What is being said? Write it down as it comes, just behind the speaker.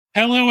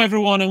Hello,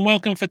 everyone, and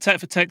welcome for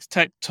Tech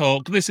Tech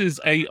Talk. This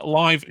is a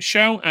live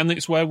show, and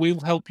it's where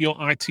we'll help your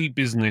IT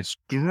business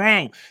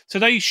grow.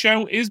 Today's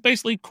show is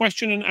basically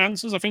question and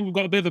answers. I think we've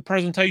got a bit of a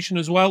presentation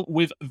as well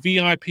with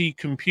VIP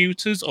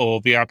Computers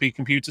or VIP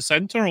Computer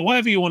Center or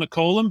whatever you want to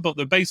call them, but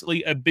they're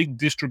basically a big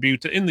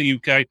distributor in the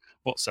UK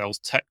what sells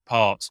tech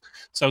parts.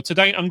 So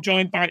today I'm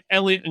joined by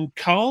Elliot and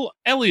Carl.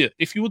 Elliot,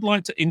 if you would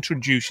like to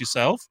introduce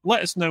yourself,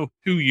 let us know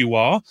who you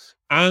are,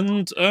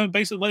 and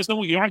basically let us know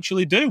what you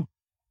actually do.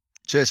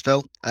 Cheers,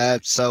 Phil.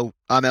 So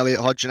I'm Elliot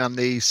Hodge and I'm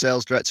the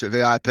sales director at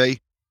VIP,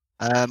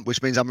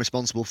 which means I'm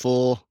responsible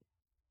for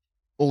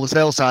all the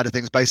sales side of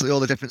things, basically all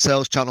the different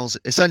sales channels.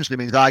 Essentially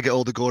means I get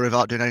all the glory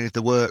without doing any of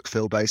the work,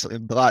 Phil, basically.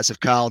 And the likes of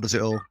Carl does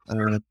it all.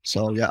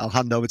 So yeah, I'll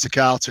hand over to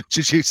Carl to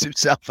introduce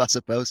himself, I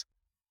suppose.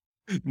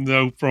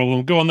 No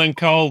problem. Go on then,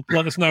 Carl.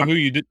 Let us know who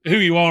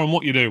you are and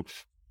what you do.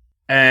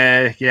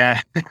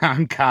 Yeah,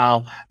 I'm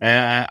Carl.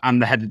 I'm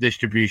the head of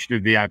distribution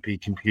of VIP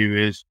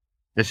Computers,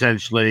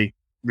 essentially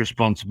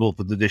responsible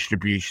for the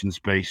distribution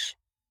space.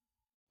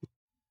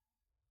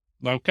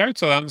 Okay,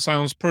 so that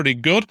sounds pretty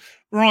good.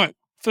 Right.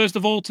 First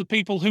of all, to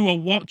people who are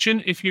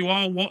watching, if you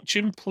are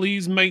watching,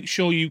 please make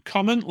sure you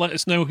comment. Let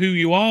us know who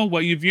you are,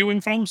 where you're viewing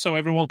from, so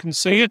everyone can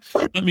see it.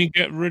 Let me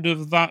get rid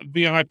of that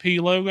VIP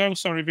logo.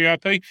 Sorry,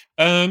 VIP.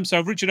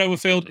 So Richard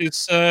Overfield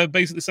is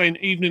basically saying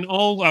evening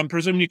all. I'm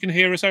presuming you can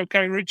hear us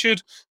okay,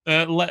 Richard.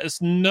 Let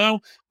us know.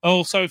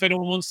 Also, if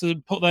anyone wants to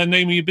put their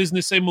name of your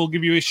business in, we'll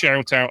give you a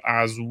shout out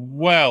as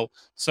well.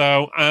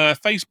 So,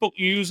 Facebook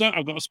user,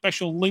 I've got a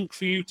special link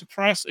for you to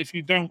press if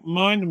you don't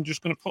mind. I'm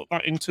just going to put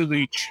that into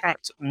the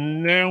chat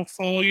now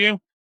for you.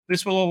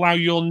 This will allow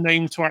your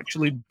name to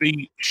actually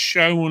be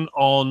shown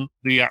on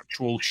the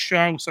actual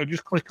show. So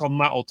just click on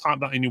that or type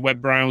that in your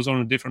web browser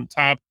on a different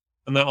tab,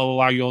 and that'll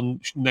allow your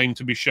name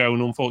to be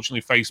shown.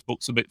 Unfortunately,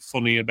 Facebook's a bit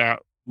funny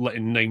about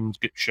letting names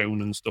get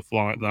shown and stuff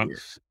like that. Yeah.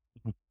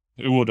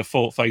 Who would have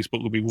thought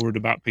Facebook would be worried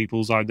about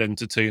people's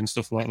identity and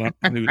stuff like that?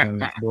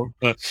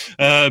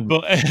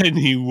 But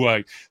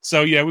anyway,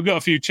 so yeah, we've got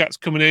a few chats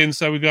coming in.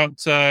 So we've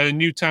got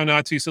Newtown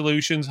IT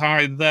Solutions.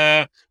 Hi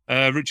there.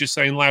 Richard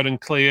saying loud and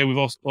clear. We've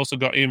also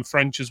got Ian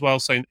French as well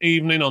saying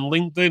evening on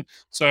LinkedIn.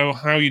 So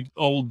how you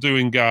all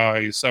doing,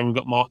 guys? So we've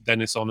got Mark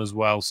Dennis on as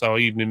well. So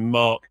evening,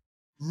 Mark.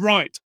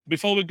 Right.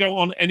 Before we go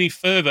on any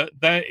further,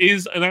 there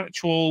is an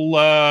actual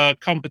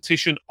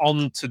competition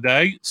on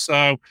today.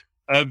 So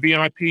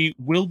VIP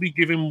will be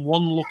giving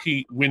one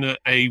lucky winner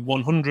a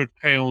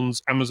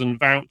 £100 Amazon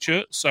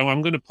voucher. So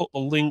I'm going to put the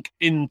link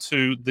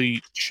into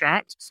the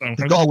chat. So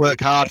you've got to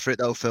work hard for it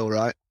though, Phil,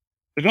 right?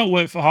 They've got to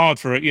work hard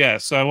for it, yeah.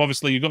 So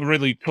obviously you've got to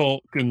really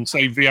talk and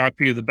say VIP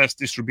are the best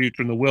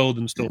distributor in the world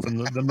and stuff,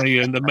 and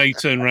they may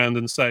turn around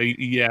and say,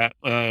 yeah,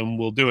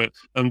 we'll do it.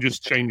 I'm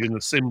just changing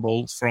the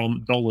symbol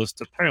from dollars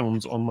to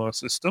pounds on my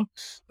system.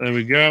 There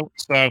we go.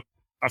 So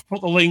I've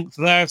put the link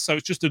there. So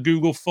it's just a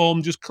Google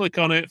form. Just click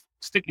on it,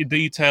 stick your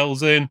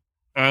details in,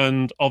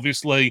 and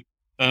obviously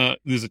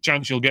there's a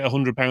chance you'll get a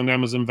 £100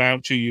 Amazon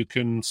voucher you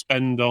can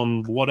spend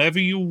on whatever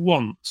you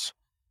want.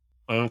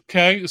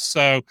 Okay,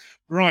 so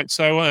right,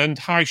 so and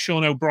hi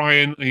Sean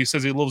O'Brien, he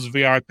says he loves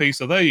VIP,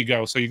 so there you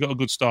go. So you got a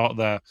good start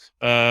there.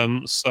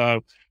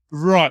 So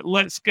right,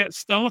 let's get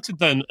started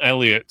then,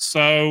 Elliot.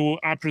 So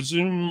I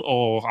presume,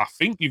 or I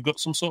think you've got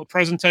some sort of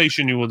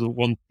presentation you would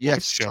want.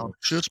 Yes, I'll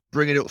just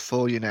bring it up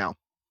for you now.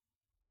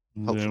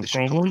 Hopefully No this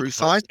should come through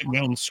fine.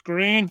 On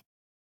screen.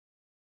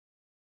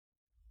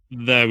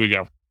 There we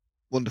go.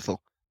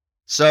 Wonderful.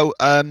 So,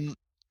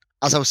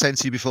 as I was saying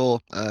to you before,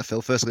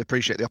 Phil, firstly,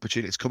 appreciate the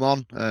opportunity to come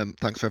on.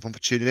 Thanks for everyone for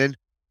tuning in.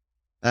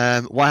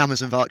 Why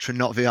Amazon voucher and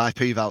not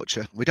VIP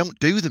voucher? We don't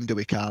do them, do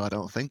we, Carl? I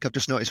don't think. I've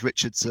just noticed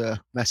Richard's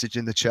message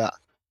in the chat.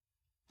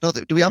 No,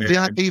 do we have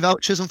VIP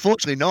vouchers?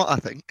 Unfortunately not, I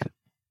think.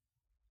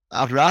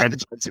 I'd rather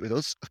spend it with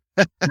us.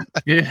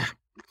 Yeah.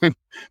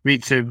 Me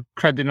too.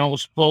 Credit note, I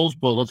suppose,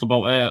 but that's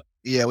about it.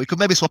 Yeah, we could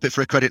maybe swap it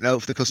for a credit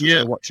note for the customers who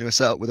are watching us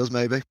set up with us,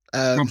 maybe.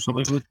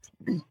 Absolutely.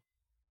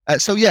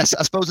 So, yes,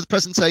 I suppose the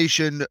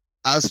presentation,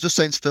 I was just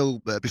saying to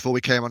Phil before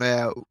we came on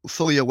air,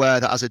 fully aware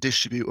that as a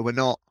distributor, we're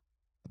not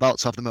about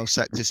to have the most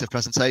sexist of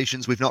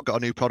presentations. We've not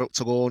got a new product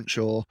to launch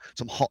or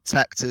some hot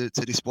tech to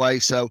display.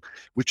 So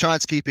we've tried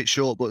to keep it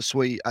short but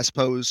sweet. I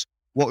suppose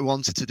what we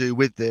wanted to do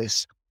with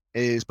this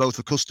is both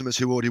for customers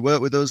who already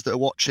work with us that are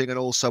watching and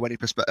also any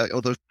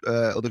other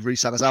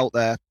resellers out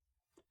there,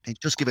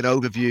 just give an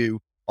overview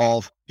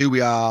of who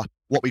we are,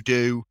 what we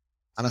do.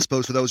 And I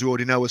suppose for those who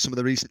already know of some of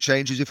the recent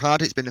changes we've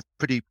had, it's been a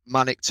pretty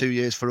manic 2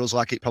 years for us,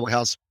 like it probably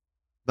has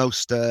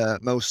most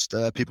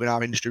people in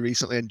our industry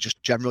recently, and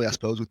just generally, I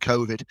suppose, with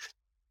COVID.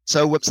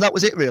 So that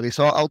was it really.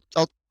 So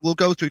we'll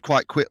go through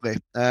quite quickly.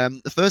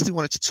 The first thing I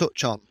wanted to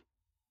touch on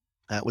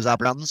was our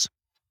brands.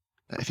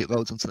 If it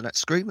loads onto the next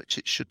screen, which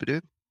it should be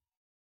doing.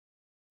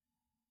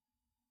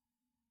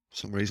 For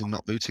some reason,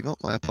 not booting up.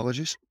 My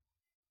apologies.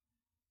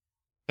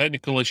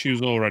 Technical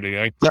issues already,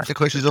 eh?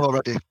 Technical issues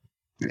already.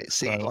 It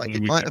seemed like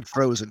it might have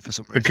frozen for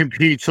some reason. The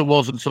computer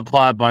wasn't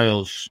supplied by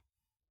us.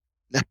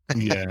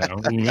 Yeah,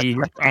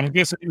 I'm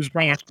guessing it was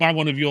by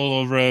one of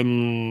your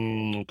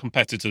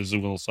competitors,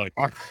 we'll say.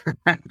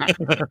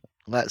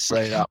 Let's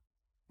say that.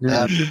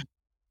 Yeah.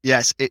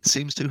 Yes, it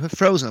seems to have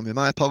frozen on me.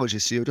 My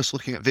apologies. So you're just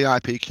looking at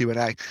VIP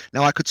Q&A.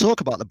 Now, I could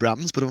talk about the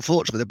brands, but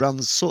unfortunately, the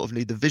brands sort of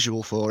need the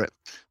visual for it.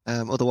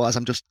 Otherwise,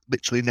 I'm just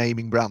literally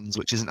naming brands,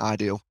 which isn't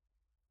ideal.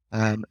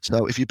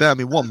 So if you bear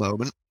me one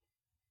moment,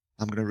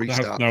 I'm going to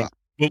restart No. that.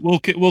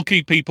 We'll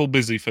keep people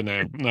busy for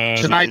now.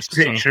 Tonight's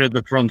picture at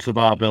the front of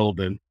our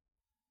building.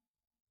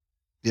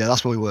 Yeah,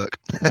 that's where we work.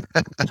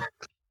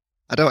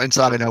 I don't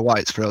entirely know why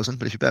it's frozen,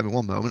 but if you bear me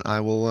one moment, I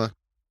will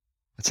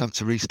attempt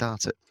to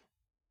restart it.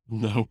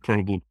 No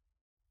problem.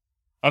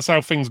 That's how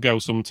things go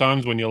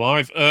sometimes when you're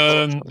live.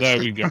 There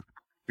we go.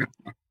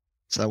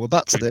 So we're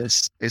back to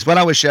this. It's when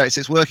I was sharing.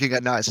 It's working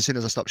at night. As soon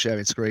as I stop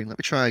sharing screen, let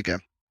me try again.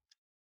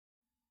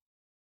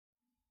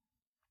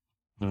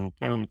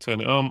 Okay, let me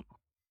turn it on.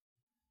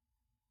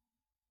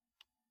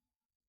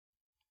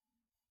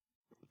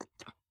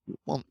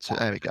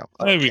 There we go.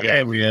 There we go.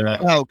 There we are.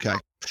 Okay.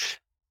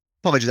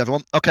 Apologies,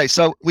 everyone. Okay,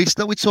 so we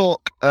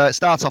talk.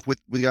 Start off with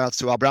regards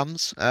to our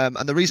brands, and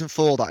the reason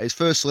for that is,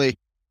 firstly,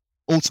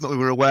 ultimately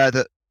we're aware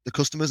that the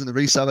customers and the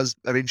resellers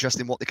are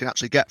interested in what they can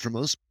actually get from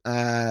us,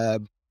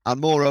 and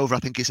moreover, I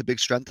think it's a big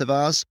strength of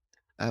ours.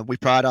 We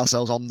pride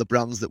ourselves on the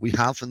brands that we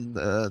have and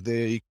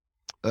the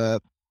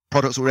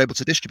products we're able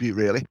to distribute,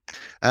 really.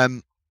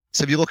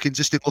 So if you're looking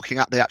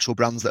at the actual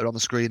brands that are on the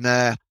screen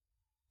there,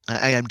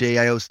 AMD,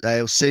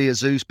 AOC,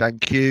 Asus,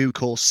 BenQ,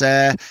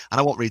 Corsair, and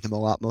I won't read them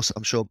all out.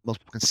 I'm sure most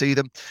people can see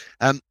them.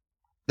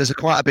 There's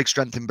quite a big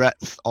strength in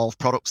breadth of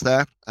products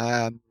there.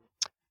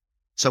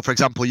 So, for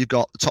example, you've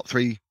got the top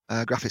three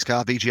graphics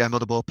card VGA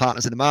motherboard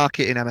partners in the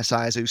market in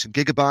MSI, Asus, and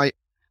Gigabyte.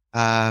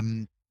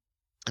 And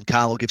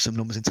Carl will give some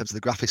numbers in terms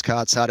of the graphics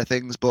card side of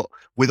things. But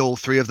with all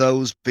three of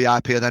those,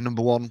 VIP are their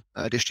number one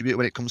distributor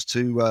when it comes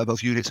to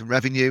both units and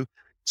revenue.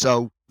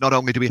 So not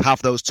only do we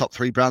have those top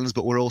three brands,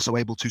 but we're also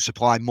able to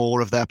supply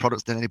more of their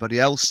products than anybody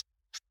else.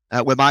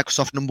 We're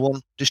Microsoft number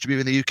one distributor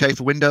in the UK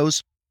for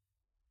Windows.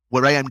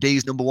 We're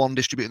AMD's number one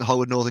distributor in the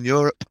whole of Northern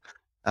Europe.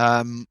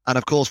 And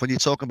of course, when you're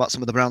talking about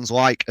some of the brands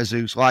like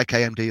Asus, like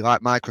AMD,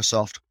 like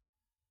Microsoft,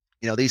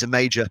 these are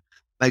major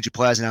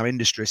players in our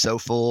industry. So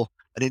for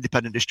an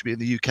independent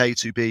distributor in the UK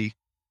to be,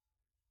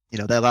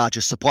 their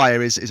largest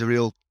supplier is a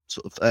real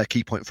sort of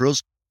key point for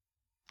us.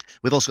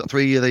 We've also got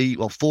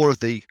four of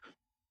the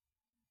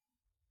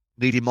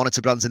leading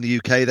monitor brands in the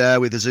UK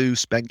there, with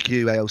Asus,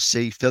 BenQ,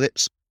 AOC,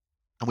 Philips.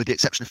 And with the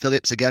exception of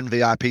Philips, again,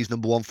 VIP is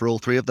number one for all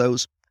three of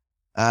those.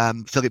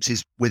 Philips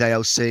is with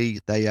AOC.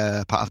 They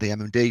are part of the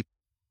M&D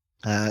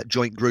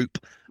joint group,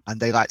 and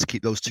they like to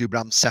keep those two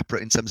brands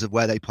separate in terms of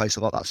where they place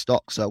a lot of that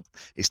stock. So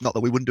it's not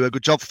that we wouldn't do a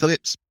good job for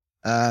Philips,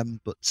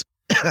 but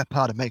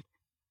pardon me,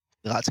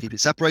 they like to keep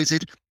it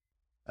separated.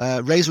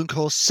 Razer and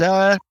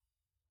Corsair.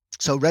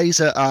 So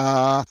Razer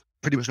are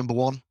pretty much number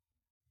one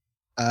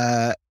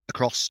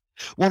across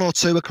one or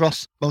two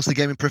across most of the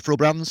gaming peripheral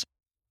brands.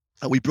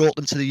 We brought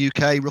them to the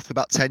UK roughly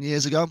about 10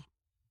 years ago.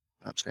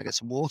 I'm just going to get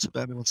some water.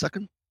 Bear me 1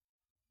 second.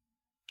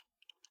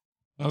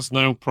 That's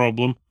no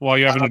problem. While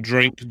you're having a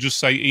drink, just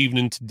say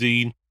evening to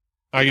Dean.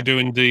 How you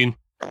doing, Dean?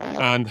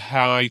 And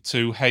hi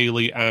to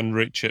Haley and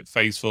Rich at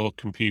Phase 4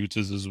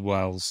 Computers as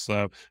well.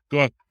 So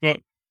go on.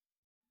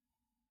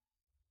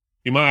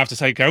 You might have to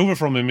take over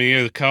from him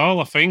here, Carl,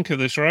 I think, at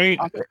this rate.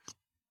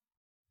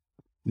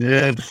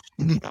 Yeah.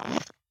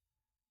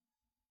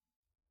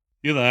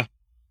 You're there.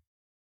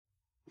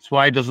 That's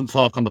why he doesn't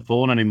talk on the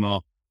phone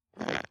anymore.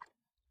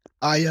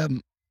 I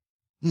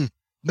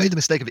made the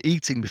mistake of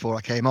eating before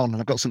I came on,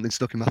 and I've got something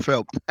stuck in my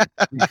throat,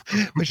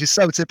 which is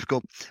so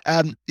typical.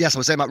 Yes, I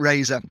was saying about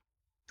Razer,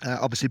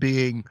 obviously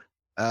being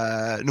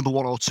number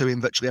one or two in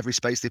virtually every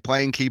space they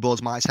play in,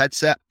 keyboards, mice,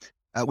 headset.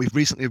 We've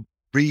recently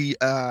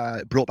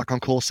brought back on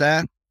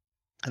Corsair,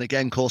 and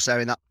again, Corsair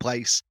in that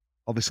place,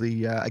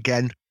 obviously,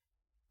 again,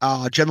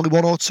 are generally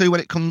one or two when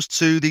it comes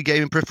to the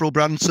gaming peripheral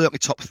brand, certainly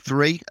top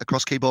three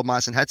across keyboard,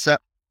 mice, and headset.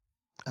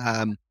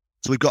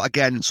 So we've got,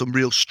 again, some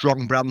real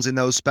strong brands in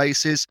those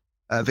spaces.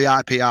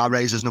 VIP are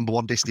Razer's number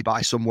one disty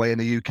by some way in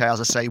the UK.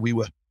 As I say, we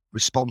were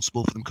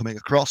responsible for them coming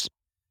across.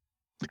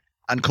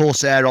 And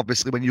Corsair,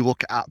 obviously, when you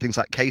look at things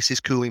like cases,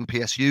 cooling,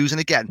 PSUs, and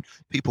again,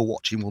 people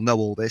watching will know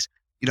all this,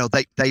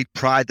 they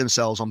pride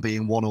themselves on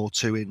being one or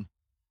two in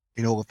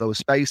all of those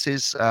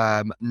spaces,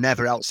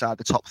 never outside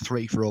the top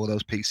three for all of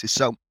those pieces.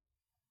 So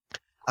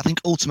I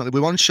think ultimately we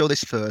want to show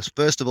this first.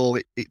 First of all,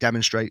 it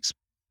demonstrates,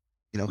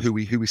 who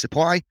we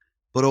supply,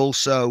 but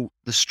also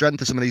the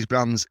strength of some of these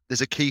brands.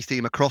 There's a key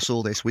theme across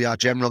all this. We are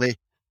generally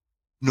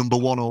number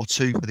one or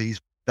two for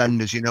these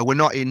vendors. We're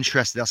not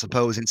interested, I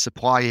suppose, in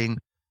supplying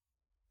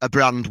a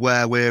brand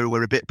where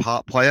we're a bit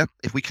part player.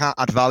 If we can't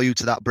add value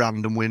to that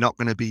brand and we're not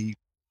going to be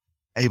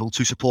able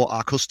to support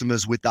our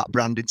customers with that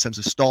brand in terms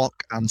of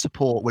stock and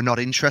support, we're not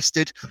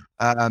interested.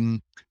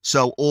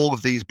 So all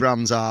of these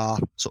brands are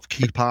sort of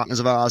key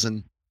partners of ours,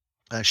 and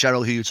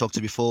Cheryl, who you talked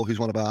to before, who's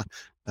one of our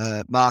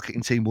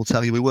marketing team, will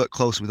tell you we work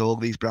closely with all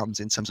of these brands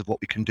in terms of what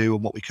we can do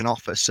and what we can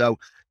offer. So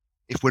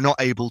if we're not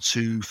able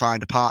to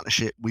find a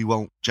partnership, we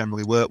won't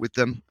generally work with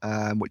them,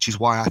 which is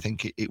why I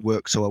think it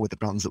works so well with the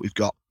brands that we've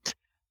got.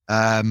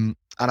 And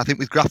I think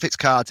with graphics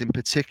cards in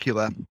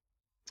particular,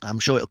 I'm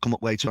sure it'll come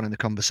up later on in the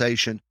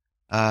conversation.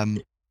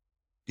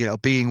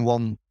 Being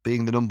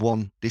the number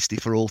one disty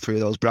for all three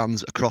of those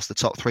brands across the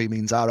top three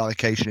means our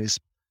allocation is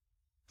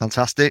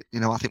fantastic.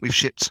 I think we've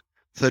shipped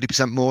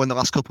 30% more in the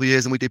last couple of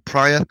years than we did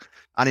prior,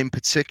 and in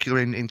particular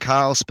in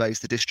Carl's space,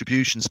 the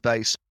distribution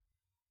space,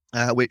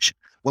 which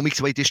when we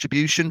say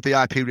distribution,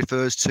 VIP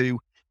refers to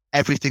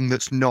everything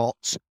that's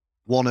not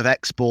one of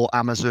export,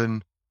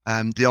 Amazon,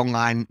 the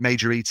online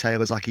major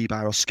retailers like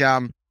eBay or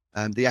Scan,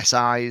 the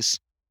SIs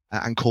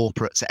and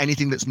corporate. So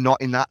anything that's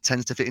not in that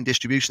tends to fit in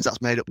distributions.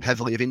 That's made up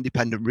heavily of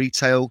independent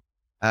retail,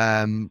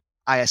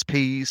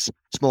 ISPs,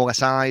 small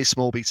SIs,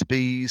 small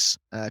B2Bs,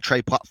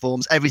 trade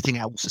platforms, everything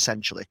else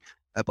essentially,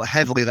 but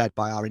heavily led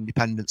by our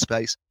independent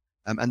space.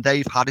 And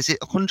they've had, is it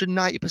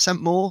 190%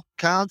 more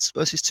cards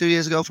versus 2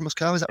 years ago from us,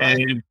 Carl? Is that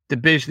right? The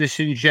business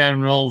in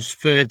general's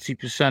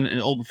 30%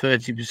 and up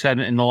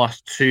 30% in the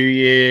last 2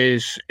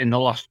 years. In the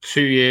last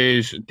 2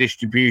 years,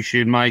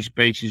 distribution,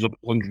 MySpace is up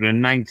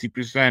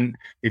 190%.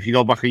 If you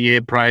go back a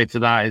year prior to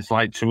that, it's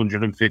like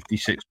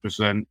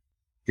 256%,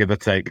 give or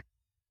take.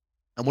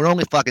 And we're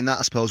only flagging that,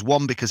 I suppose,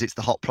 one, because it's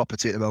the hot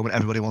property at the moment.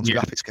 Everybody wants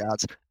graphics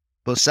cards.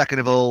 But second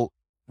of all,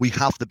 we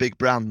have the big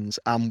brands,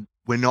 and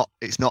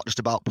it's not just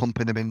about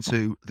pumping them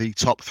into the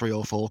top 3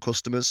 or 4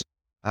 customers.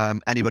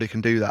 Anybody can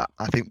do that.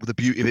 I think the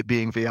beauty of it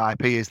being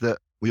VIP is that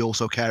we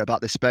also care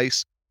about this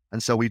space.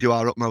 And so we do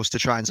our utmost to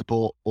try and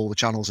support all the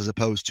channels as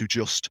opposed to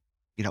just,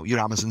 your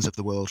Amazons of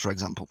the world, for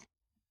example.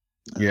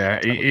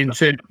 Yeah.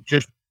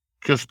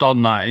 Just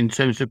on that, in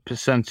terms of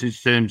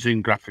percentage terms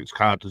in graphics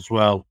card as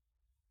well,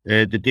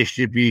 the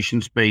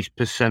distribution space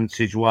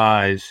percentage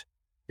wise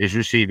is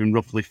receiving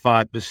roughly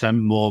 5%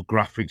 more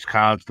graphics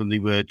cards than they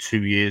were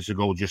 2 years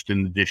ago, just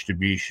in the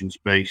distribution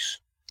space.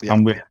 Yeah.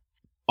 And we're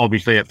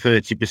obviously at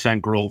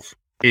 30% growth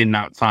in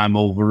that time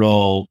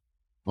overall.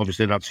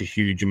 Obviously, that's a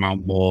huge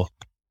amount more.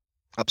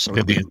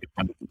 Absolutely. For the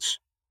independents.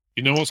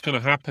 You know what's going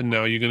to happen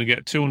now? You're going to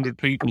get 200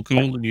 people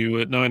calling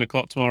you at 9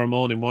 o'clock tomorrow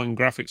morning wanting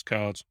graphics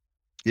cards.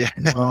 Yeah.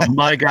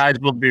 My guys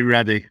will be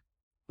ready.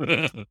 We've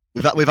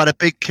had a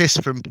big kiss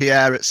from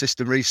Pierre at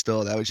System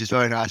Restore there, which is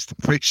very nice.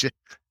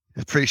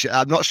 Appreciate.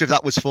 I'm not sure if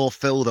that was for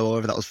Phil though, or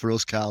if that was for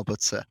us, Carl,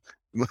 but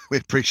we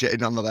appreciate it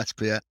nonetheless,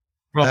 Pierre.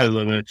 Probably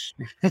limits.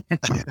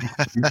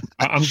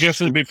 I'm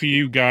guessing a bit for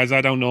you guys.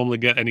 I don't normally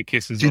get any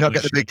kisses. Do you not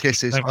get the big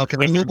kisses? Okay,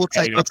 we'll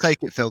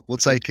take it, Phil. We'll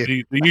take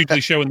it. They're usually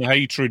showing the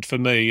hatred for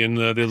me, and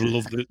they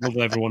love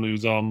everyone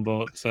who's on.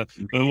 But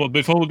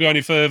before we go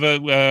any further,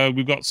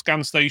 we've got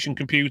Scan Station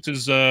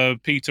Computers,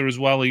 Peter as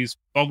well. He's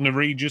Bognor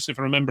Regis, if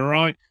I remember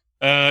right.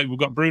 We've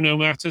got Bruno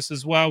Mattis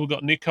as well. We've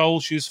got Nicole.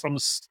 She's from the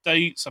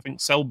States. I think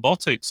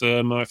Cellbotics,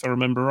 if I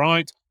remember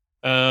right.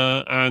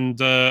 And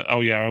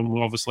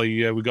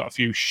obviously we've got a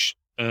few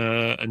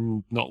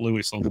and not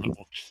Lewis on that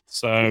one.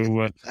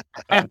 So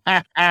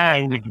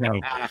there we go.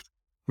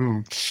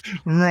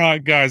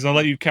 Right, guys, I'll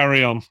let you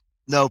carry on.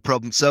 No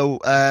problem. So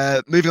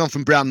moving on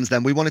from brands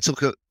then, we wanted to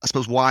look at, I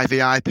suppose, why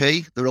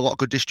VIP? There are a lot of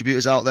good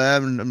distributors out there,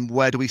 and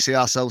where do we see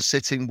ourselves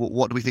sitting?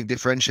 What do we think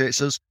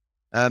differentiates us?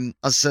 As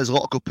I said, there's a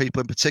lot of good people,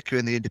 in particular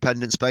in the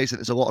independent space, and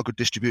there's a lot of good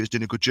distributors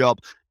doing a good job.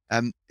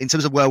 In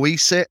terms of where we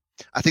sit,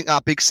 I think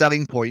our big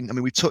selling point, I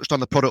mean, we touched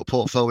on the product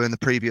portfolio in the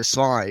previous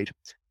slide.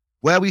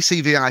 Where we see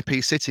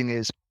VIP sitting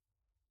is,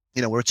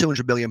 we're a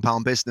 £200 million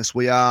business.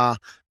 We are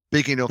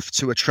big enough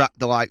to attract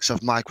the likes of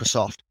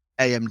Microsoft,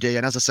 AMD.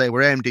 And as I say,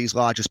 we're AMD's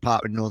largest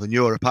partner in Northern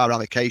Europe. Our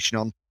allocation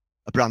on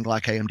a brand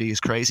like AMD is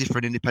crazy for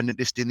an independent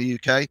disty in the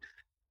UK.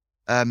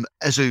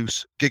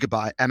 Asus,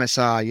 Gigabyte,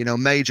 MSI,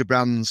 major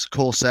brands,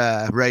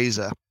 Corsair,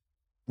 Razer.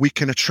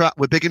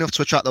 We're big enough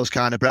to attract those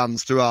kind of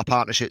brands through our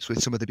partnerships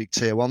with some of the big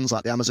tier ones,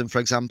 like the Amazon, for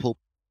example,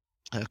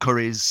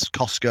 Currys,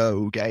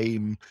 Costco,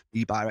 Game,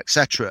 eBay,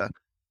 etc.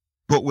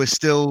 But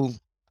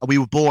we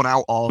were born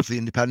out of the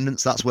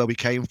independents. That's where we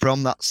came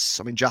from.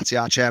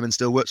 Jati, our chairman,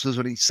 still works with us.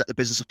 When he set the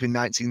business up in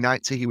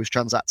 1990, he was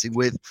transacting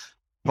with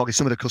probably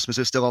some of the customers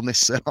who are still on this,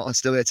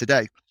 still here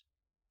today.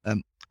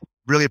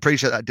 Really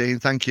appreciate that, Dean.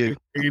 Thank you.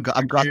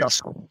 I'm glad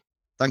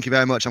thank you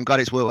very much. I'm glad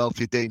it's worked well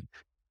for you, Dean.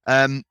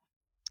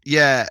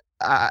 So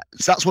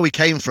that's where we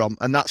came from,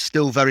 and that's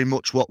still very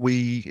much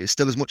it's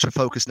still as much a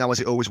focus now as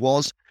it always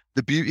was.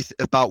 The beauty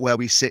about where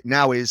we sit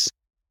now is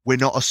we're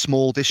not a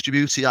small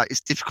distributor. It's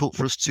difficult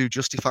for us to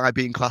justify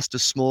being classed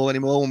as small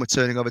anymore when we're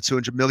turning over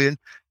 200 million.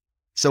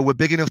 So we're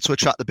big enough to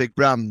attract the big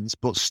brands,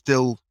 but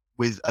still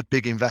with a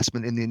big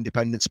investment in the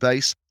independent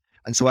space.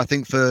 And so I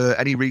think for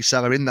any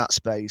reseller in that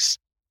space,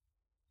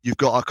 you've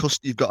got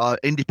our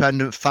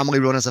independent family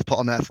run, as I put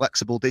on there,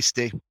 flexible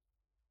disty,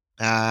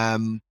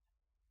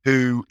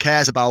 who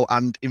cares about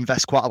and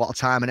invests quite a lot of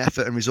time and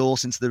effort and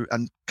resource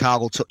and Carl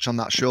will touch on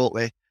that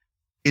shortly,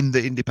 in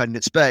the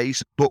independent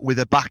space, but with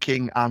a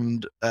backing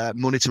and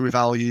monetary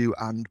value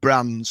and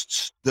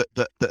brands that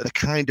are the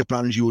kind of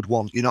brands you would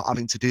want. You're not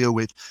having to deal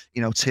with,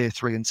 tier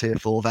 3 and tier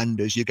 4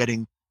 vendors. You're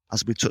getting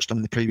as we touched on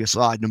in the previous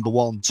slide, number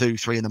 1, 2,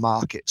 3 in the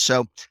market.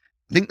 So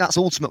I think that's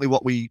ultimately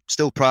what we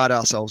still pride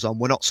ourselves on.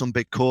 We're not some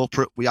big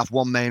corporate. We have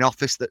one main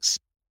office that's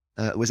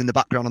was in the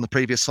background on the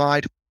previous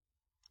slide.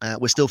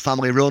 We're still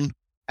family run.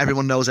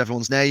 Everyone knows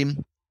everyone's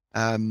name.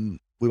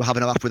 We were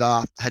having a laugh with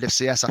our head of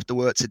CS after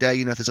work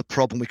today. If there's a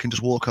problem, we can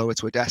just walk over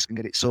to a desk and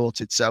get it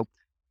sorted. So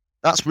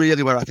that's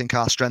really where I think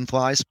our strength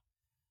lies.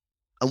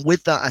 And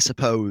with that, I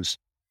suppose,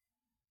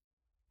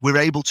 we're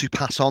able to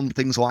pass on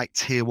things like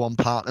tier 1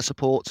 partner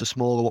support to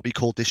smaller, what we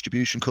call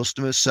distribution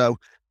customers. So,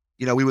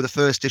 we were the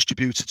first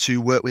distributor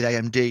to work with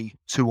AMD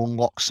to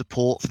unlock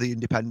support for the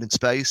independent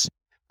space.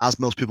 As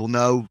most people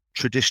know,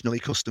 traditionally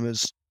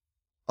customers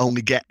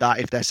only get that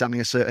if they're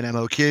selling a certain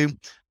MOQ,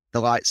 the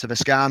likes of a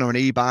Scan or an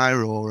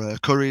eBay or a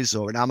Currys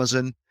or an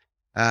Amazon.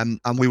 And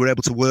we were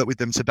able to work with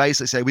them to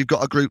basically say, we've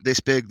got a group this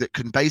big that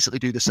can basically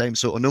do the same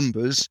sort of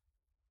numbers,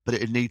 but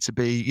it'd need to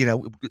be,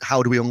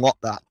 how do we unlock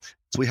that?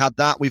 So we had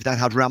that. We've then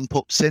had Ramp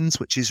Up Since,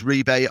 which is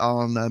rebate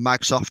on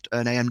Microsoft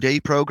and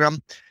AMD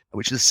program,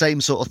 which is the same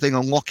sort of thing,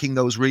 unlocking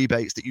those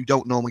rebates that you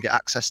don't normally get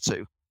access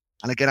to.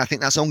 And again, I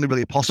think that's only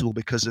really possible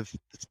because of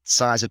the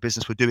size of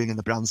business we're doing and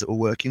the brands that we're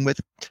working with.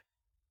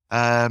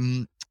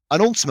 And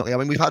ultimately,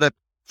 we've had a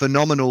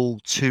phenomenal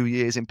 2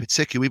 years in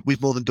particular.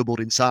 We've more than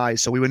doubled in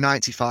size. So we were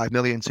 95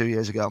 million 2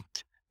 years ago,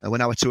 and we're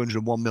now a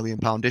 201 million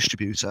pound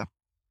distributor.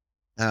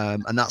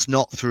 And that's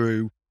not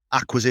through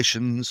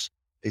acquisitions.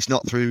 It's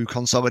not through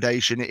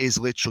consolidation. It is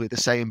literally the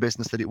same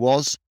business that it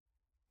was.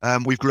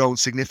 We've grown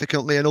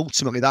significantly, and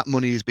ultimately that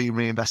money is being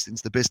reinvested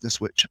into the business,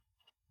 which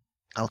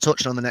I'll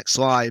touch on the next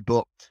slide,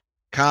 but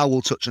Carl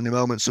will touch on in a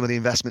moment some of the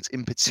investments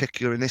in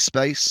particular in this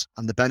space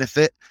and the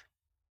benefit.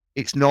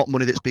 It's not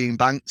money that's being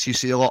banked. You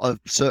see a lot of,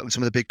 certainly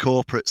some of the big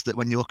corporates, that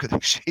when you look at the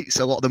sheets,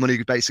 a lot of the money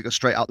basically goes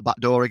straight out the back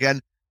door again.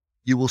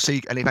 You will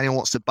see, and if anyone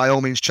wants to, by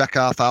all means, check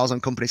our files on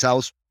Companies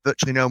House,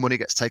 virtually no money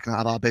gets taken out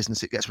of our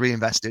business. It gets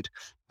reinvested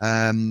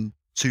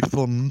to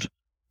fund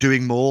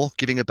doing more,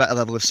 giving a better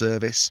level of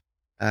service.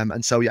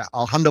 And so, yeah,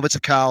 I'll hand over to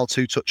Carl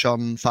to touch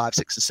on 5,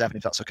 6, and 7,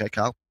 if that's okay,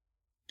 Carl.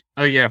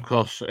 Oh, yeah, of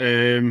course.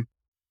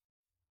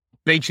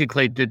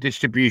 Basically, the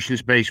distribution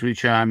space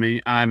which I'm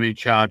in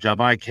charge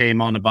of, I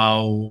came on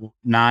about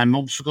 9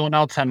 months ago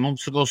now, 10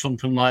 months ago,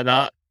 something like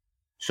that.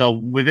 So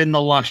within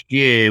the last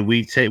year,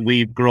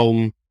 we've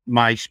grown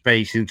my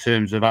space in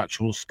terms of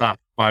actual staff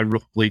by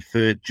roughly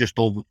just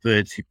over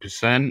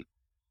 30%.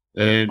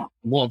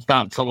 What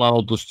that's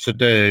allowed us to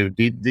do,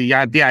 the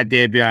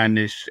idea behind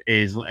this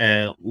is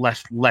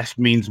less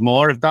means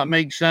more, if that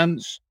makes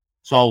sense.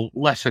 So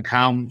less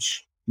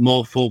accounts,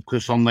 more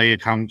focus on the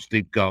accounts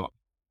they've got.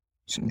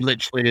 It's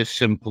literally as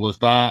simple as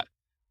that.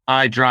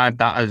 I drive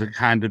that as a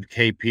kind of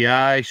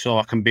KPI, so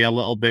I can be a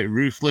little bit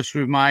ruthless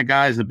with my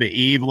guys, a bit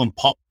evil, and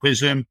pop quiz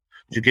them,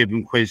 to give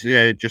them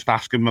just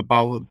ask them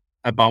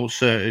about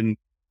certain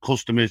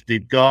customers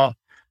they've got.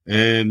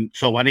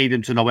 So I need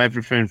them to know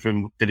everything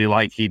from, did they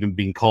like even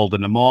being called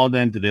in the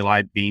morning? Did they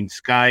like being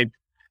Skyped?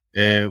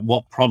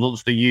 What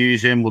products they're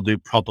using? We'll do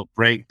product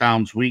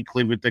breakdowns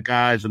weekly with the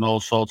guys and all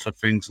sorts of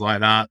things like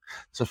that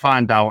to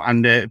find out,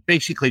 and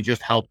basically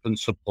just help and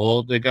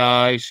support the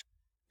guys.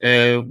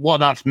 What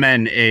that's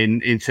meant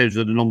in terms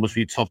of the numbers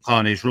we took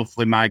on is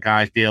roughly my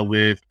guys deal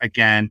with,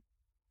 again,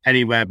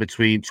 anywhere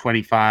between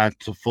 25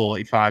 to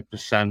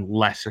 45%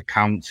 less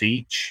accounts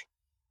each,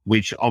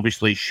 which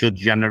obviously should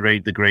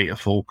generate the greater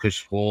focus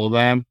for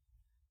them.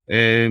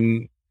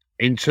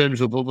 In terms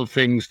of other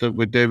things that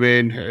we're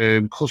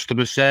doing,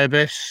 customer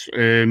service,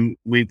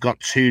 we've got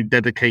 2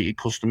 dedicated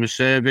customer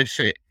service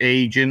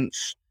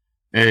agents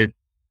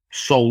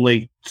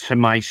solely to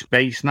my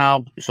space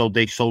now. So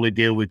they solely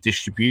deal with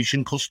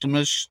distribution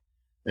customers.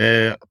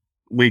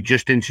 We've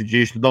just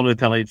introduced, I don't know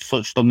if Elliot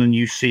touched on the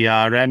new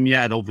CRM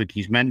yet. I don't think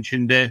he's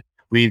mentioned it.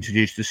 We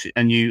introduced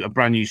a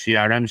brand new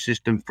CRM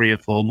system 3 or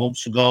 4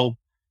 months ago.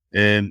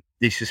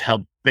 This has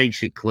helped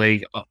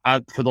basically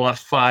for the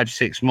last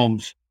 5-6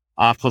 months.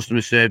 Our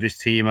customer service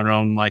team are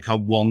on like a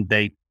one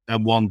day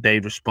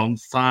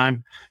response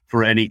time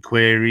for any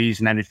queries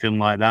and anything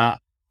like that.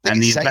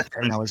 And it's same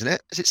now, isn't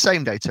it? Is it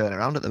same day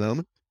turnaround at the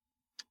moment?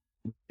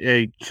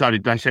 Sorry,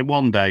 did I say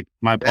one day?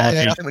 My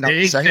apologies. Yeah, it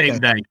is same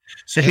day.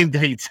 Same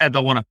day, Ted. I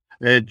want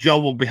to. Joe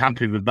will be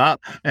happy with that.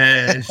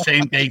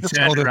 Same day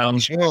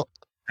turnaround. Sure.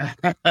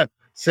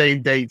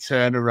 Same day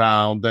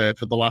turnaround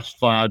for the last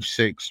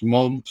 5-6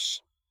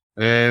 months.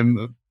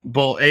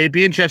 But it'd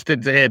be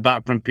interesting to hear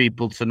back from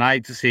people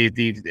tonight to see if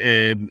these,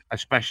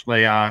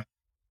 especially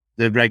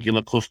the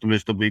regular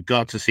customers that we've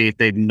got, to see if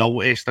they've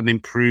noticed an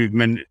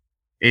improvement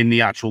in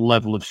the actual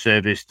level of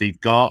service they've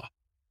got,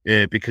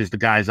 because the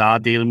guys are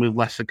dealing with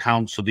less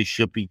accounts, so they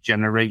should be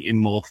generating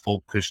more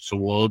focus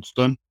towards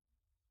them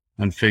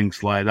and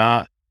things like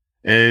that.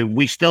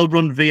 We still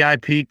run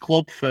VIP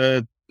Club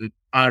for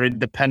our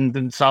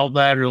independents out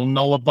there who'll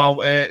know about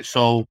it.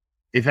 So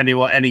if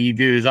any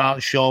viewers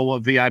aren't sure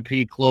what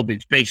VIP Club,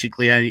 it's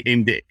basically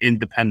aimed at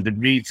independent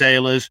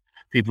retailers,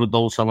 people that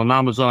don't sell on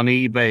Amazon,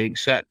 eBay,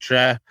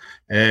 etc.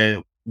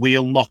 We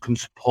unlock and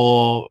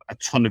support a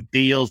ton of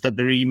deals that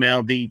they're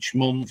emailed each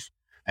month.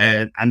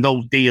 and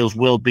those deals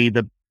will be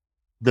the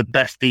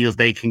best deals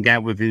they can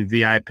get within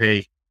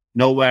VIP.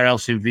 Nowhere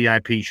else in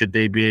VIP should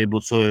they be able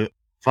to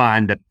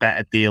find a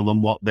better deal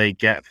than what they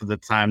get for the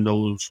time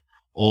those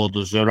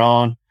orders are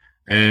on.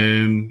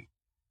 And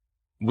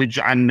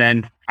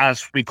then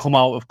as we come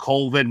out of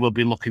COVID, we'll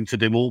be looking to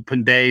do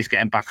open days,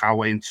 getting back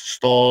out into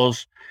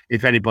stores.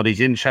 If anybody's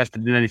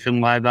interested in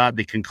anything like that,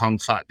 they can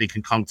contact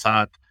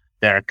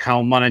their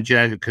account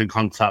manager, who can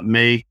contact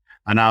me,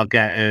 and I'll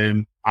get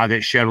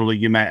Cheryl, who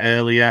you met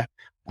earlier,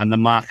 and the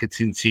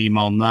marketing team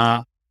on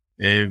that.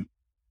 In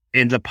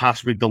the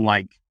past, we've done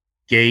like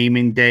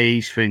gaming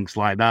days, things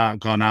like that,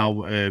 gone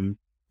out, done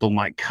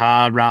like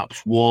car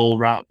wraps, wall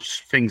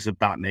wraps, things of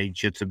that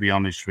nature, to be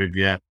honest with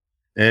you.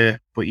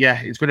 But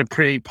yeah, it's been a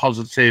pretty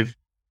positive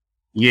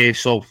year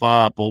so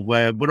far, but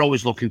we're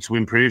always looking to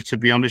improve, to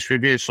be honest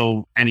with you.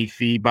 So any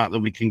feedback that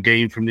we can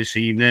gain from this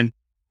evening,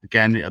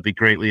 again, it'll be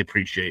greatly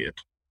appreciated.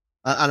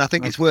 And I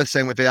think it's worth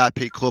saying with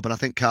VIP Club, and I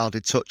think Carl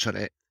did touch on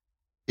it,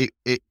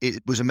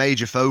 it was a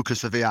major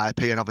focus for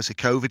VIP, and obviously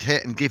COVID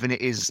hit, and given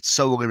it is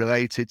solely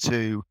related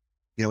to,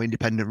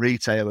 independent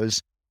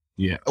retailers,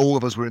 all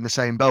of us were in the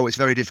same boat. It's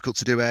very difficult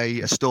to do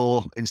a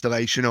store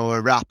installation or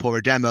a wrap or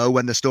a demo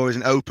when the store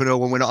isn't open or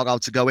when we're not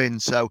allowed to go in.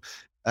 So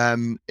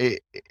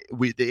it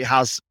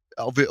has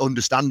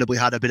understandably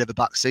had a bit of a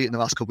backseat in the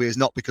last couple of years,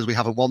 not because we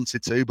haven't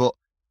wanted to, but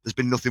there's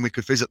been nothing we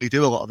could physically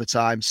do a lot of the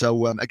time.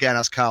 So again,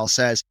 as Carl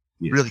says,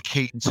 really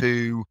keen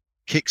to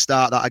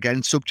kickstart that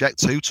again, subject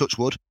to, touch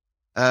wood,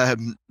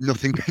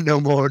 nothing, no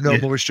more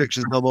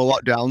restrictions, no more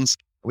lockdowns.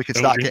 We can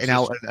start getting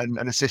out and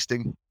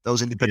assisting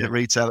those independent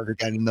retailers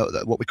again, in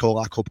what we call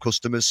our club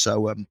customers. So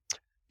we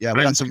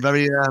had some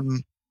very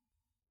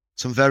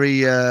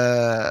very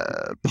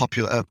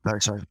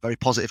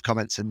positive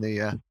comments in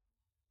the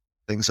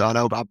things. So I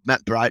know I've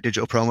met Bright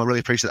Digital Promo. I really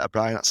appreciate that,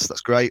 Brian.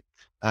 That's great.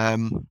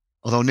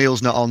 Although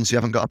Neil's not on, so you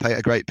haven't got to paint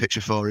a great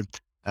picture for him.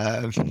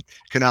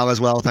 Canal as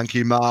well. Thank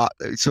you, Mark.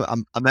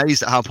 I'm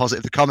amazed at how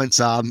positive the comments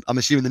are. I'm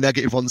assuming the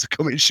negative ones are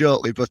coming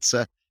shortly, but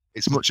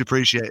it's much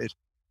appreciated.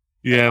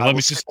 Yeah, let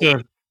me just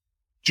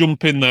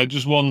jump in there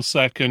just 1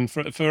 second.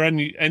 For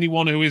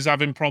anyone who is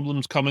having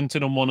problems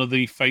commenting on one of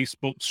the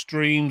Facebook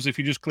streams, if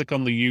you just click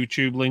on the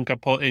YouTube link I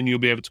put in, you'll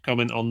be able to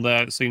comment on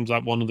there. It seems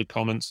like one of the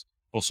comments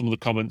or some of the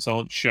comments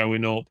aren't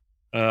showing up.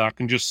 I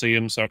can just see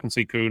them, so I can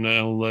see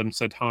Kunal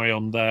said hi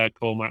on there.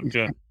 Cormac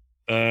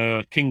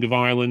King of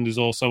Ireland is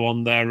also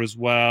on there as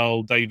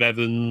well. Dave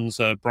Evans,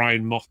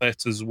 Brian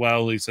Moffat as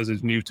well. He says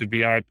he's new to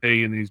VIP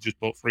and he's just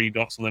put 3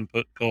 dots and then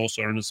put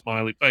Corsair and a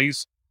smiley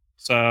face.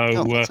 So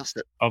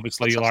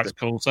obviously he likes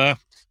Corsair.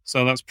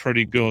 So that's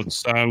pretty good.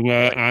 So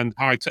and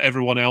hi to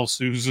everyone else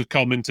who's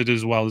commented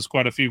as well. There's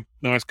quite a few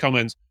nice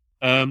comments.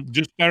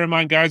 Just bear in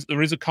mind, guys,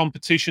 there is a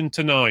competition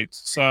tonight.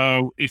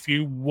 So if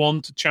you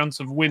want a chance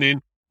of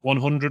winning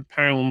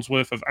 £100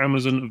 worth of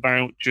Amazon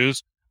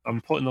vouchers,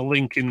 I'm putting the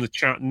link in the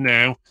chat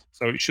now,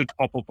 so it should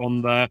pop up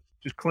on there.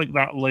 Just click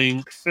that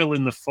link, fill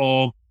in the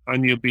form,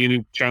 and you'll be in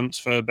a chance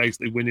for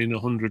basically winning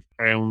 £100.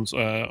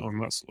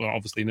 And that's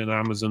obviously in an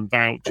Amazon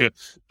voucher,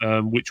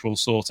 which we'll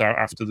sort out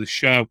after the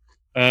show.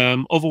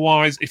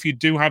 Otherwise, if you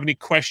do have any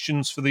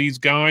questions for these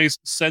guys,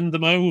 send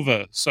them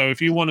over. So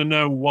if you want to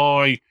know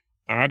why,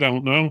 I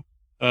don't know,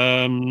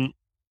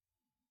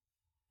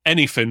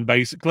 anything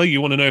basically,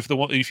 you want to know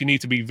if you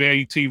need to be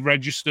VAT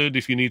registered,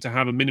 if you need to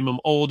have a minimum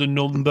order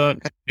number,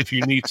 if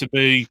you need to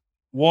be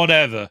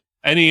whatever,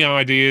 any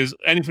ideas,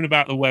 anything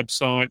about the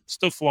website,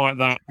 stuff like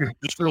that,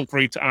 just feel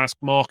free to ask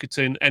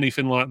marketing,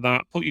 anything like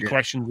that. Put your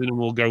questions in and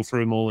we'll go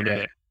through them all in a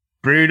bit.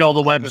 Bruno,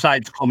 the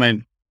website's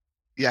coming.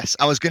 Yes,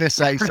 I was going to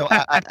say, so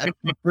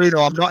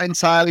Bruno, I'm not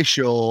entirely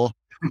sure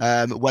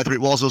whether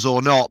it was us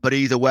or not, but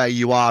either way,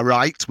 you are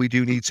right. We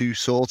do need to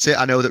sort it.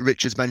 I know that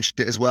Richard's mentioned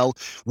it as well.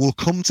 We'll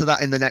come to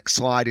that in the next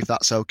slide if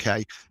that's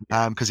okay,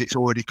 because it's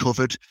already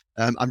covered.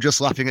 I'm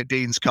just laughing at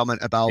Dean's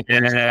comment about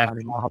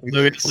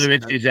Lewis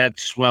is head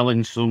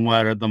swelling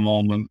somewhere at the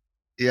moment.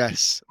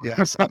 Yes.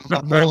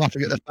 I'm more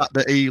laughing at the fact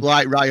that he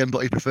liked Ryan, but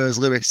he prefers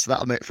Lewis.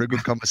 That'll make for a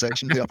good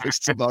conversation in the office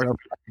tomorrow.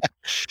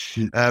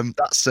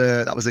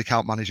 That was the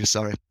account manager.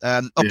 Sorry.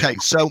 Okay,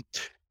 so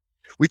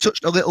we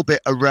touched a little bit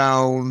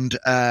around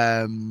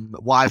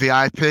why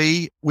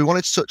VIP. We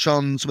wanted to touch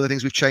on some of the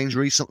things we've changed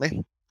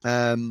recently.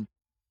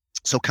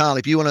 So, Carl,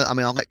 if you want to,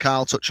 I'll let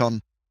Carl touch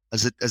on,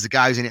 as the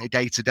guys in it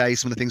day to day,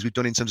 some of the things we've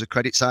done in terms of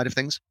credit side of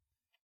things.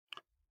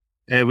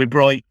 We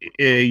brought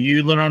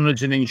Euler on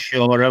as an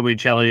insurer,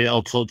 which Elliot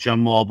will touch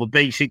on more. But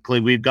basically,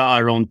 we've got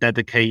our own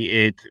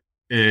dedicated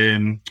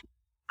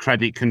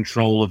credit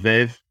controller,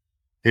 Viv,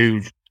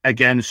 who,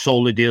 again,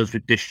 solely deals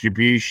with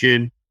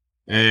distribution.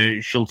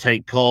 She'll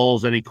take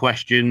calls, any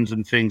questions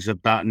and things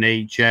of that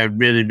nature.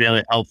 Really,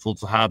 really helpful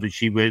to have, and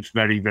she works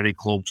very, very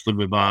closely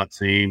with our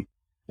team.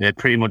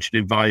 Pretty much an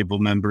invaluable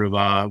member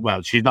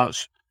of she's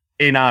not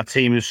in our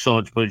team as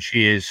such, but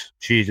she's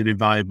an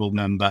invaluable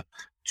member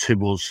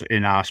to us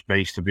in our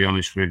space, to be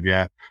honest with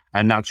you.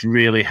 And that's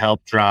really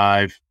helped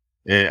drive,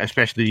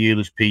 especially the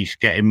Euler's piece,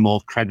 getting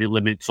more credit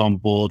limits on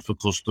board for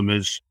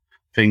customers,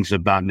 things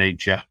of that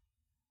nature.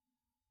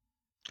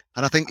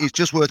 And I think it's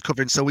just worth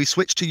covering. So we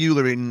switched to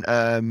Euler in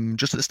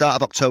just at the start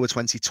of October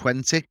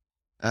 2020.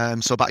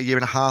 So about a year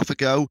and a half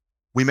ago,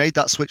 we made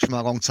that switch from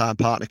our long-time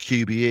partner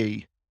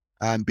QBE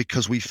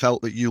because we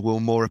felt that Euler were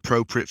more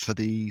appropriate for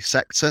the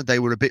sector. They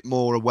were a bit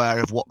more aware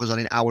of what was on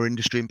in our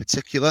industry in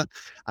particular.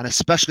 And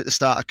especially at the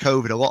start of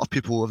COVID, a lot of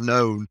people have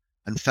known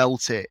and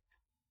felt it.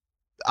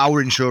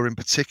 Our insurer in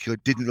particular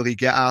didn't really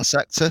get our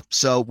sector.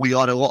 So we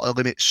had a lot of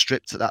limits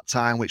stripped at that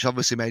time, which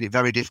obviously made it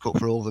very difficult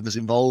for all of them as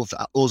involved,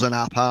 us and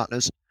our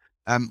partners.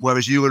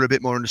 Whereas you were a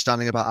bit more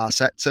understanding about our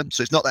sector.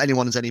 So it's not that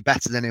anyone is any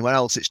better than anyone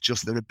else. It's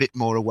just they're a bit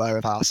more aware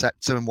of our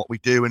sector and what we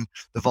do and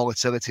the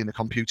volatility in the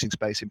computing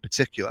space in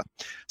particular.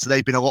 So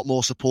they've been a lot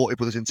more supportive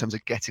with us in terms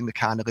of getting the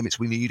kind of limits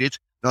we needed,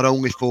 not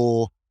only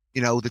for,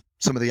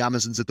 some of the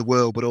Amazons of the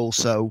world, but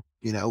also,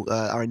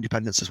 our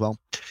independents as well.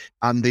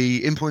 And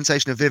the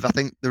implementation of Viv, I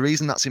think the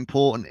reason that's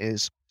important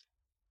is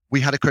we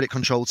had a credit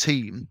control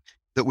team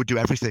that would do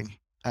everything.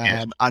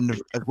 And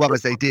as well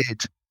as they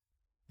did,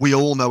 we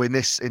all know in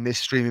this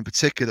stream in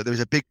particular that there's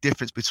a big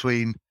difference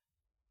between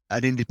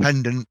an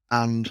independent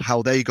and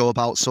how they go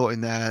about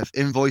sorting their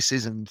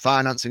invoices and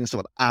financing and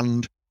stuff,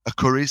 and a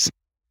Currys.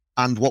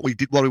 And what we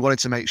wanted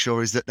to make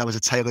sure is that there was a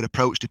tailored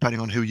approach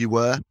depending on who you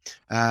were.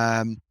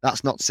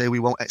 That's not to say we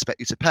won't expect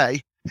you to pay,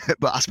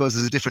 but I suppose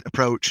there's a different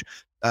approach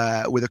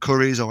with a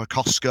Currys or a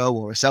Costco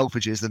or a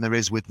Selfridges than there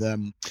is with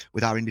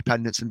our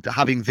independents. And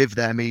having Viv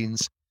there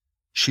means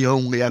she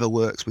only ever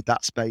works with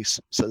that space.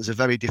 So there's a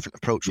very different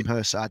approach from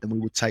her side than we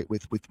would take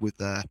with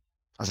as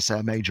I say,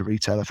 a major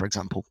retailer, for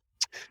example.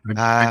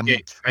 Again,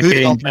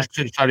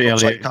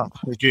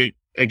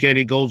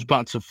 it goes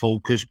back to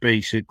focus,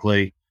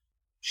 basically.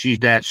 She's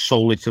there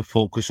solely to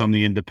focus on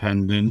the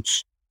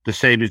independents, the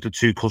same as the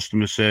two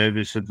customer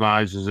service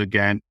advisors.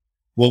 Again,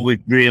 what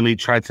we've really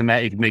tried to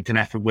make an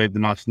effort with the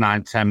last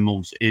 9-10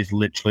 months is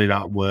literally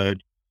that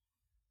word.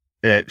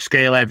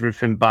 Scale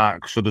everything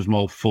back so there's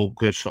more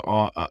focus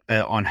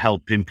on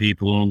helping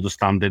people and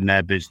understanding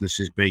their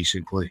businesses,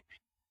 basically.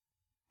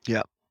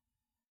 Yeah.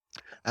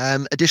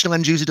 Additional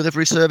end user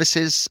delivery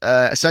services.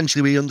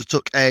 Essentially, we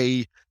undertook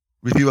a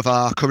review of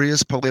our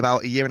couriers probably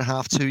about a year and a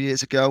half, 2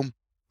 years ago.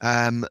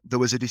 There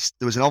was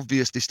an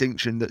obvious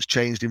distinction that's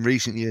changed in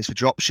recent years for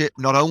dropship,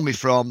 not only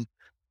from,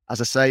 as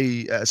I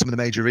say, some of the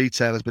major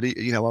retailers, but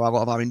a lot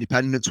of our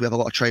independents. We have a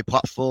lot of trade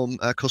platform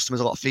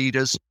customers, a lot of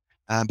feeders.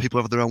 People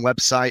have their own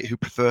website who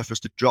prefer for us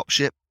to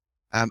dropship,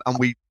 and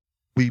we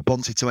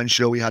wanted to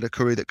ensure we had a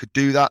courier that could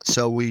do that.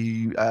 So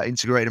we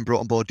integrated and brought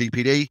on board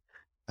DPD.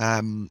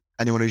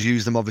 Anyone who's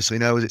used them obviously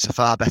knows it's a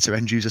far better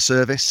end user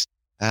service.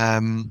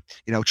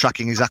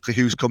 Tracking exactly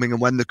who's coming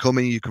and when they're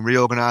coming. You can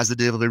reorganize the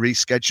delivery,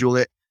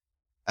 reschedule it.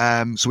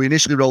 So we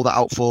initially rolled that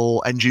out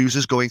for end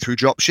users going through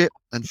dropship,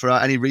 and for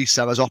any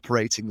resellers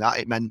operating that,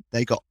 it meant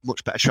they got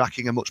much better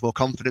tracking and much more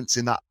confidence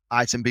in that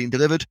item being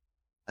delivered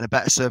and a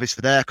better service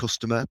for their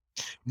customer.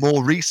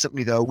 More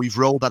recently, though, we've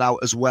rolled that out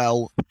as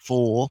well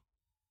for.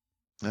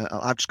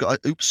 I've just got.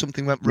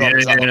 Something went wrong.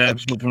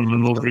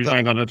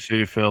 Hang on, that's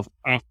you, Phil.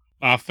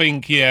 I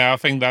think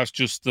that's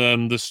just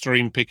the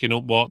stream picking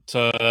up what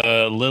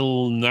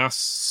Lil Nas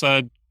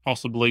said,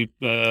 possibly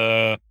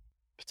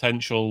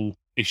potential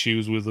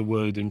issues with the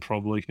wording,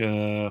 probably.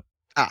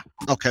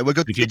 Okay, we're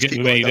good. If you get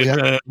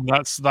me,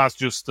 that's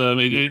just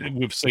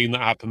we've seen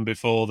that happen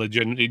before.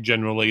 It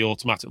generally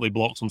automatically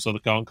blocks them, so they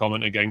can't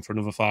comment again for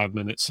another 5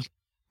 minutes.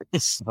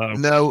 So,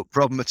 no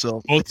problem at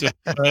all. But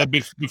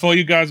before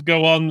you guys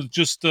go on,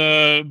 just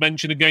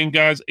mention again,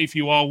 guys, if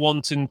you are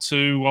wanting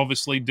to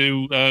obviously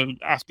do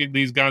asking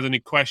these guys any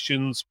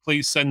questions,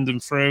 please send them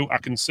through. I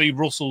can see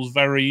Russell's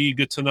very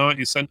eager tonight.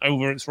 He sent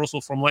over, it's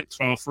Russell from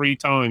Lexar 3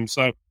 times.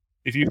 So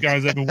if you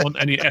guys ever want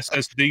any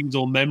SSDs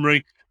or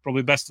memory,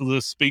 probably best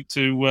to speak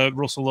to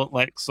Russell at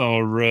Lex,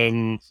 or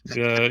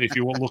if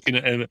you want looking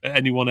at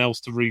anyone else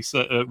to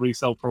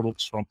resell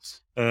products from.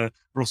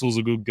 Russell's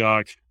a good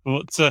guy.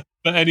 But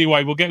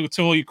anyway, we'll get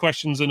to all your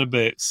questions in a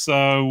bit.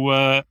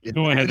 So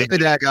go ahead. Leave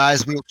it there,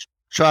 guys. We'll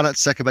try not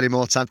to take up any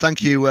more time.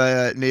 Thank you,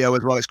 Neo,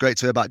 as well. It's great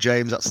to hear about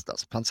James. That's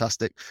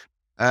fantastic.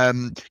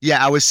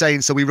 I was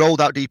saying, so we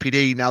rolled out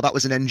DPD. Now, that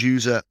was an end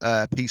user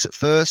piece at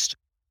first.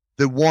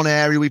 The one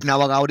area we've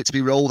now allowed it to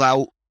be rolled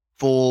out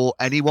for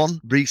anyone,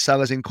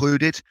 resellers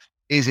included,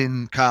 is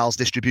in Carl's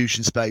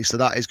distribution space. So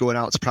that is going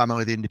out to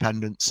primarily the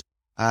independents.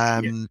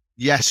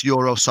 Yes,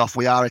 Eurosoft,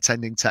 we are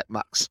attending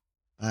TechMax,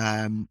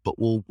 but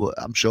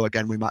I'm sure,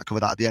 again, we might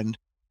cover that at the end.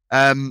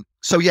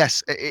 So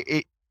yes,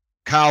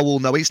 Carl will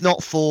know it's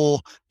not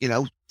for,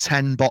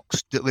 10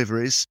 box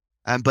deliveries,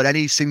 but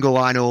any single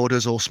line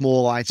orders or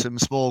small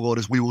items, small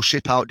orders, we will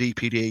ship out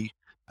DPD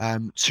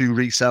to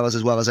resellers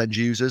as well as end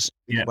users.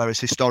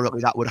 Whereas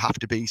historically that would have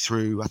to be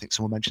through, I think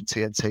someone mentioned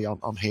TNT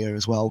on here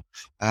as well.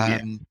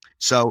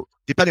 So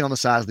depending on the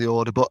size of the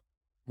order, but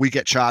we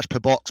get charged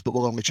per box, but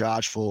we'll only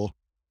charge for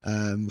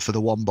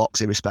the one box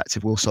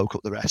irrespective. We'll soak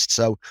up the rest.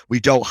 So we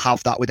don't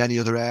have that with any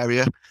other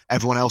area.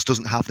 Everyone else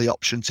doesn't have the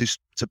option to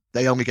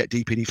they only get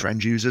DPD for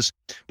end users.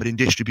 But in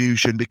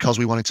distribution, because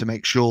we wanted to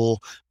make sure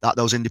that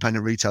those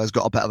independent retailers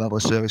got a better level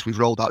of service, we've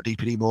rolled out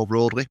DPD more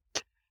broadly.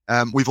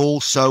 We've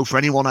also, for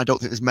anyone, I don't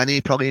think there's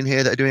many probably in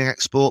here that are doing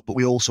export, but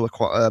we also are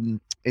quite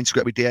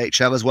integrate with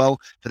DHL as well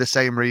for the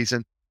same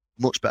reason.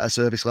 Much better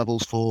service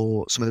levels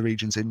for some of the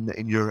regions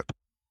in Europe.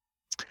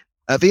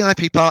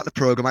 VIP partner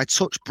program, I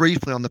touched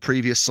briefly on the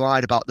previous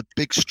slide about the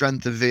big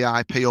strength of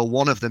VIP, or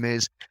one of them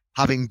is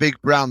having big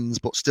brands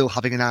but still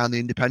having an eye on the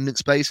independent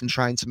space and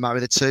trying to marry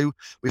the two.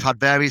 We've had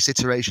various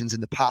iterations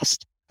in the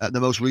past, the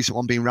most recent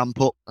one being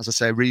Ramp Up, as I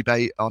say,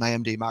 rebate on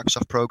AMD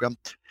Microsoft program.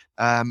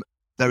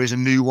 There is a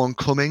new one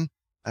coming.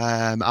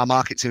 Our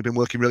market team have been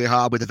working really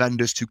hard with the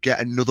vendors to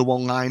get another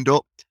one lined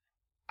up.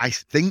 I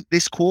think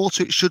this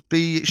quarter it should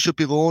be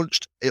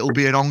launched. It'll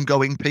be an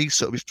ongoing piece,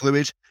 so it'll be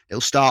fluid. It'll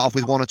start off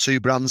with 1 or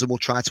 2 brands, and we'll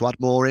try to add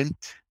more in.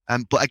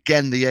 But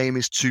again, the aim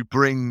is to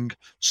bring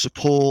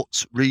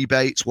support,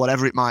 rebates,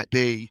 whatever it might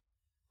be,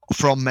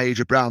 from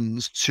major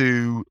brands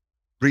to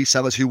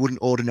resellers who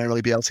wouldn't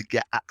ordinarily be able to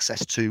get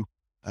access to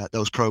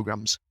those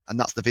programs. And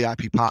that's the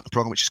VIP partner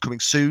program, which is coming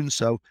soon.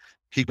 So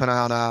keep an eye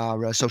on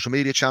our social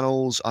media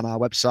channels, on our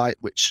website,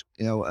 which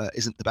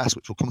isn't the best,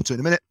 which we'll come to in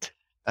a minute.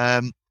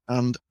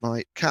 And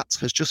my cat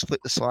has just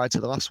flipped the slide to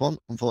the last one,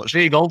 unfortunately.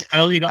 There you go,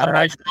 Phil. You got a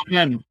nice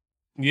comment.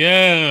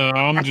 Yeah,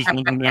 I'm just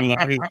wondering who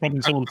that is.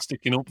 Probably someone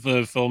sticking up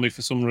for me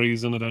for some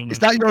reason. I don't know. Is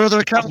that your other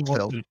account,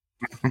 Phil?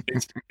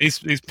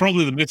 It's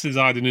probably the missus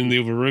hiding in the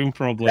other room.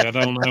 Probably, I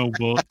don't know,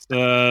 but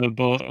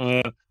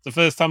the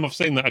first time I've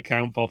seen that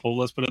account pop up.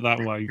 Let's put it that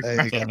way.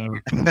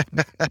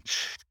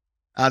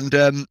 And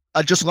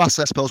just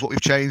lastly, I suppose what we've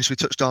changed. We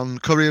touched on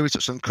courier, we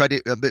touched on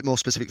credit, a bit more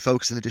specific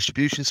focus in the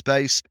distribution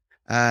space.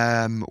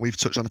 We've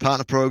touched on the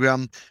partner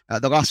program.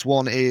 The last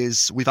one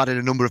is we've added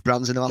a number of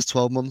brands in the last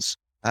 12 months.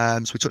 So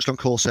we touched on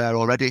Corsair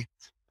already.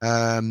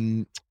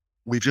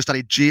 We've just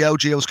added Geo.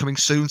 Geo's coming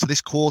soon. So this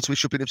quarter, we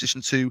should be in a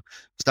position to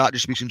start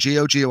distribution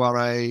Geo. Geo are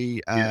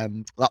a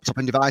laptop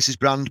and devices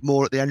brand,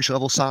 more at the entry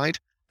level side.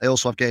 They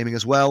also have gaming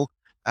as well.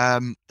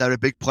 They're a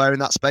big player in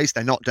that space.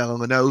 They're not Dell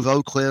and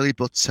Lenovo, clearly,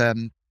 but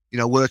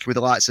working with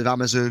the likes of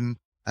Amazon,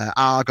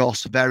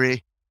 Argos,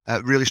 Very,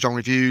 really strong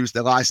reviews.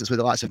 They're licensed with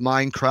the likes of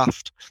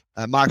Minecraft,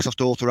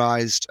 Microsoft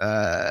authorized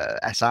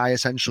SI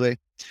essentially.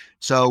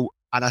 So,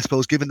 and I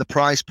suppose given the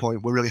price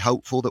point, we're really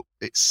hopeful that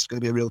it's going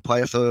to be a real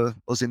player for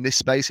us in this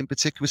space, in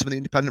particular with some of the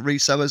independent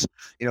resellers.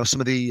 Some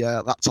of the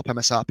laptop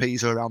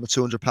MSRPs are around the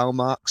 £200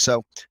 mark.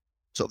 So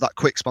sort of that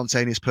quick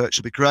spontaneous purchase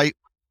will be great.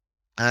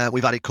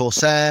 We've added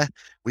Corsair,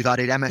 we've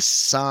added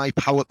MSI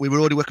Power. We were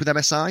already working with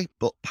MSI,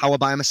 but Power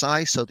by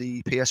MSI, so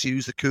the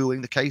PSUs, the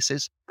cooling, the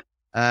cases.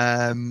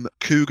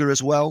 Cougar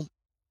as well.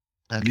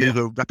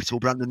 Cougar, reputable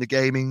brand in the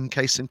gaming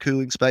case and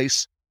cooling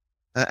space.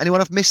 Anyone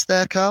I've missed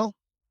there, Carl?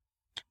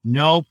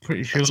 No,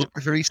 pretty sure.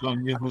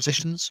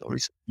 Acquisitions, or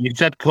you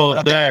said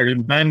Corsair,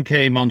 and Ben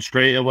came on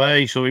straight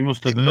away, so he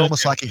must have heard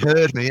almost like he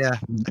heard me, yeah.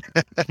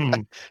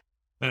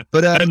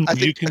 But I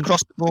think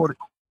across the board.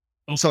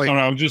 Sorry,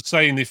 I was just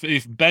saying,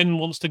 if Ben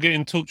wants to get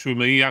in touch with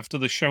me after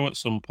the show at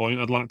some point,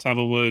 I'd like to have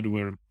a word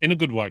with him in a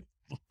good way.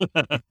 So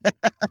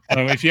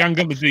if you haven't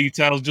got the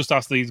details, just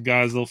ask these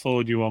guys; they'll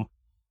forward you on.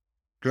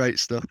 Great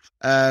stuff.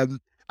 And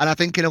I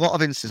think in a lot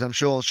of instances, I'm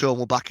sure Sean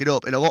will back it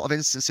up. In a lot of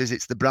instances,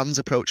 it's the brands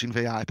approaching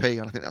VIP,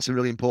 and I think that's a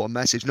really important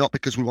message. Not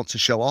because we want to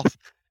show off,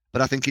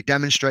 but I think it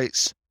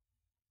demonstrates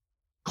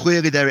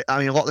clearly there. I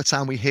mean, a lot of the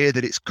time we hear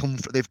that it's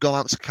they've gone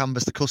out to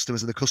canvass the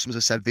customers, and the customers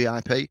have said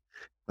VIP.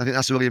 I think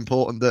that's really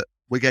important that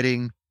we're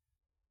getting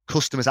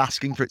customers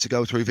asking for it to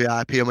go through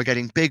VIP, and we're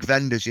getting big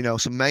vendors,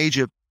 some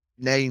major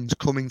names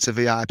coming to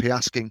VIP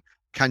asking,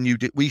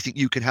 we think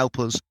you can help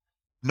us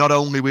not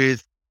only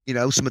with,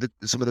 some of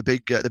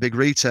the big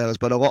retailers,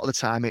 but a lot of the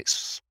time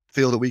it's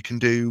feel that we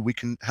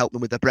can help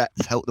them with their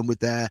breadth, help them with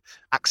their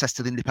access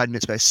to the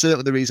independent space.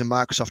 Certainly the reason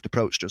Microsoft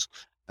approached us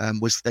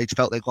was they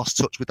felt they'd lost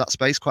touch with that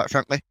space, quite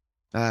frankly.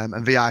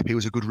 And VIP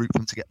was a good route for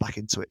them to get back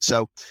into it.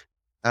 So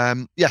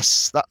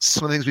yes, that's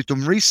some of the things we've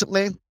done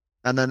recently.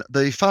 And then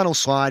the final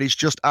slide is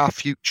just our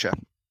future.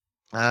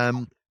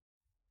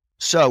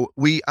 So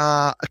we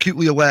are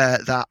acutely aware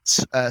that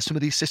some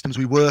of these systems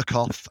we work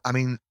off, I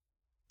mean,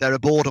 there are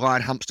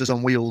borderline hamsters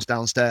on wheels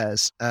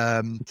downstairs.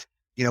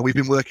 We've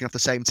been working off the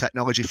same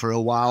technology for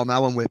a while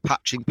now, and we're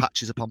patching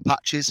patches upon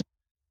patches.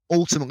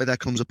 Ultimately, there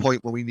comes a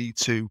point where we need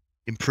to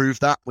improve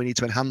that. We need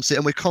to enhance it,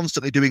 and we're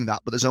constantly doing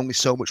that, but there's only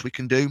so much we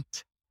can do.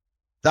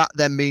 That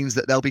then means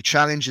that there'll be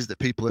challenges that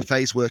people have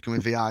faced working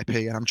with VIP,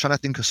 and I'm trying to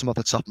think of some off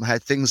the top of my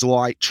head. Things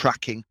like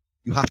tracking.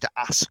 You have to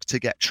ask to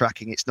get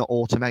tracking. It's not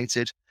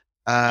automated.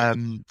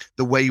 The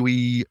way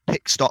we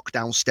pick stock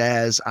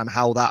downstairs and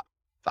how that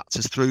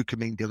factors through can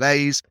mean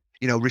delays.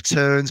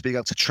 Returns, being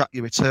able to track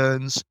your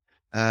returns.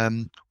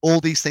 All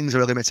these things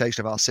are a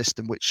limitation of our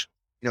system, which,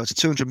 it's a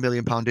 £200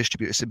 million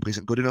distributor, simply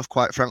isn't good enough,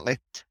 quite frankly.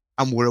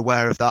 And we're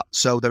aware of that.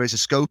 So there is a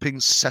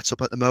scoping set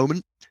up at the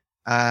moment.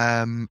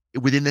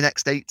 Within the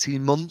next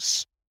 18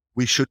 months,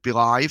 we should be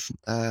live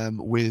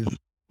with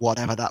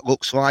whatever that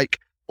looks like.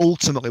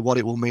 Ultimately, what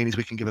it will mean is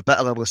we can give a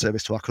better level of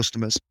service to our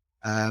customers,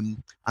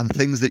 and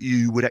things that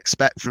you would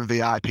expect from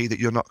VIP that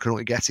you're not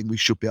currently getting, we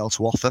should be able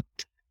to offer.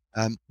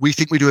 We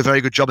think we do a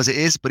very good job as it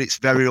is, but it's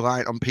very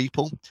reliant on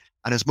people.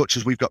 And as much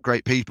as we've got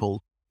great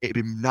people, it'd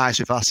be nice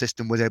if our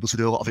system was able to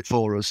do a lot of it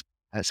for us.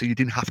 So you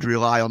didn't have to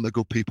rely on the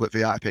good people at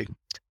VIP.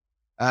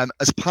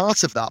 As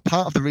part of that,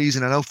 part of the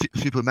reason, I know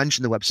people have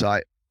mentioned the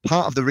website,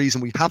 part of the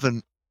reason we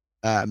haven't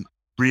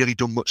really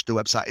done much to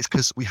the website is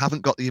because we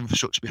haven't got the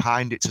infrastructure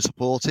behind it to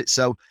support it.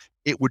 So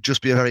it would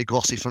just be a very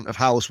glossy front of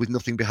house with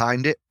nothing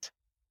behind it.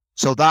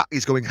 So that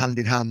is going hand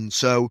in hand.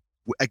 So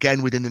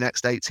again, within the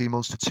next 18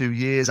 months to 2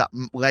 years at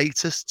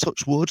latest,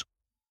 touch wood,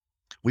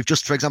 we've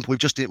just recruited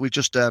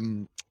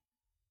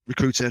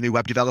a new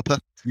web developer.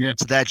 Yeah.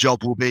 So their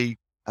job will be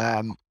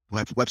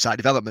website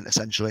development,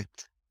 essentially,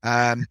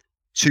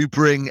 to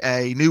bring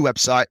a new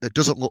website that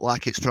doesn't look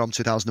like it's from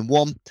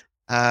 2001,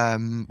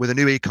 with a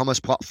new e-commerce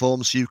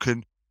platform. So you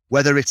can,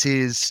 whether it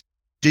is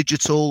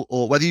digital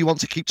or whether you want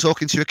to keep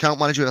talking to your account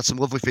manager, we had some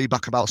lovely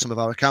feedback about some of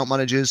our account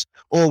managers,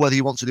 or whether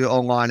you want to do it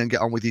online and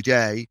get on with your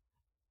day,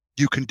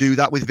 you can do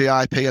that with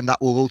VIP, and that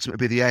will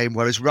ultimately be the aim.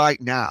 Whereas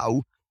right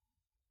now,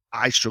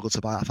 I struggle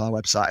to buy off our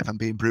website, if I'm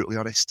being brutally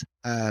honest.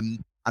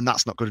 And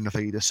that's not good enough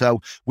either.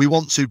 So we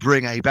want to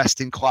bring a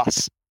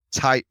best-in-class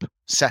type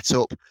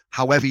setup,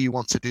 however you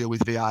want to deal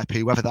with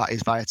VIP, whether that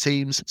is via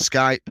Teams,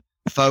 Skype,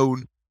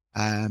 phone,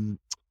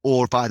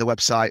 or via the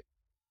website,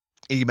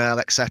 email,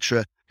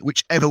 etc.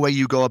 Whichever way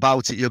you go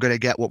about it, you're going to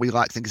get what we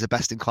like to think is a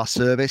best-in-class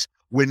service.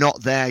 We're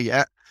not there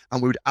yet,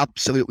 and we would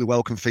absolutely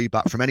welcome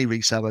feedback from any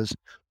resellers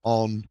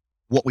on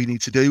what we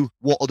need to do,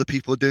 what other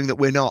people are doing that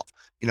we're not.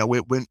 You know, we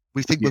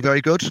think we're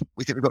very good.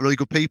 We think we've got really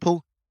good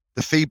people.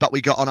 The feedback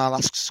we got on our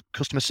last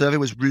customer survey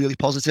was really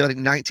positive. I think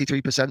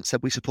 93% said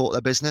we support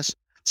their business.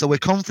 So we're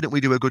confident we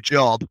do a good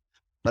job,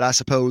 but I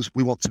suppose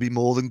we want to be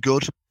more than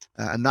good.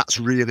 And that's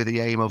really the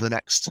aim over the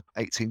next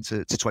 18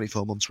 to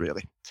 24 months,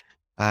 really.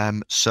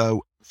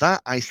 So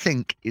that, I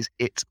think, is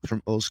it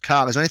from us.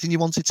 Carl, is there anything you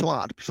wanted to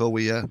add before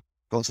we go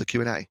on to the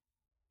Q&A?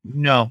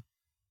 No.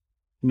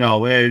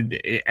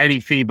 Any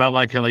feedback,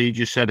 like you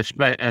just said,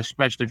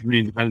 especially from the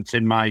independents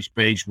in my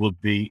space, would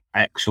be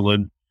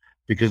excellent.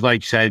 Because,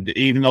 like I said,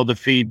 even though the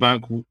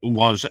feedback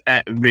was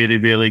really,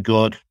 really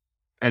good,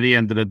 at the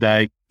end of the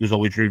day, there's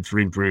always room for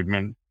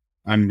improvement.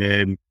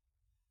 And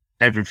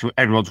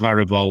everyone's got to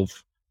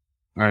evolve.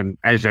 And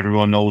as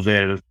everyone knows,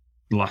 there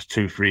the last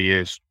 2-3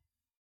 years.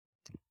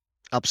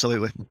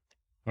 Absolutely.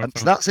 And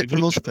so that's it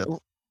from us,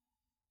 Phil.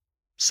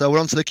 So we're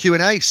on to the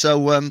Q&A.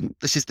 So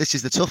this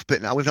is the tough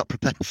bit now. We've not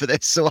prepared for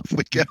this, so off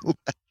we go.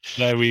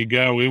 There we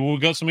go.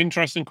 We've got some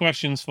interesting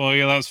questions for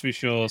you, that's for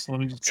sure. So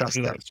let me just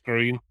capture that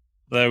screen.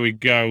 There we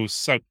go.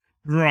 So,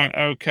 right,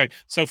 okay.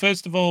 So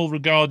first of all,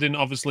 regarding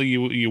obviously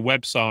your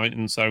website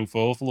and so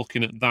forth,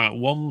 looking at that,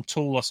 one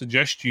tool I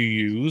suggest you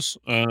use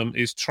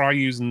is try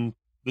using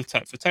the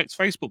Tech for Text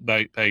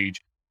Facebook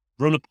page.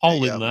 Run a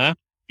poll in there.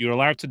 You're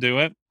allowed to do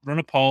it. Run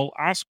a poll.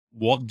 Ask,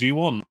 what do you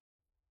want?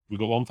 We've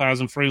got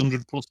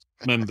 1,300 plus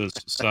members,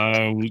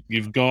 so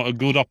you've got a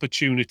good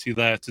opportunity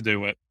there to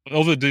do it.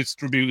 Other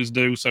distributors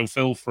do, so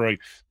feel free.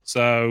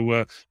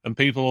 So, and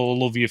people will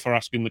love you for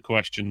asking the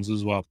questions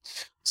as well.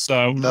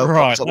 So,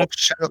 right. So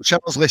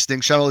Cheryl's listening.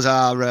 Cheryl's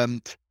our,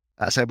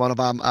 one of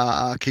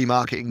our key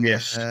marketing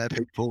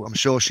people. I'm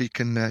sure she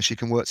can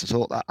work to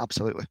sort that.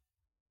 Absolutely.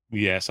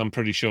 Yes, I'm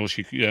pretty sure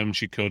she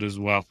could as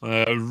well.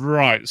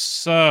 Right.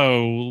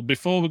 So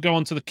before we go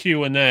on to the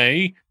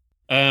Q&A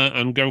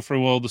and go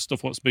through all the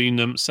stuff what's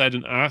been said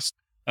and asked,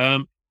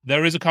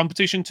 there is a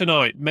competition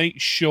tonight. Make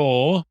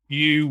sure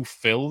you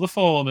fill the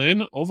form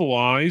in.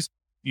 Otherwise,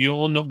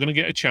 you're not going to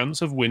get a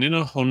chance of winning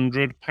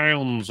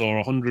 £100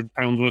 or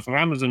 £100 worth of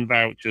Amazon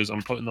vouchers.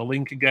 I'm putting the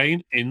link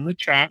again in the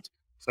chat.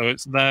 So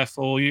it's there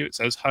for you. It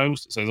says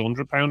host. It says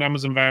 £100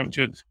 Amazon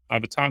voucher.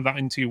 Either type that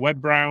into your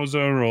web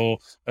browser or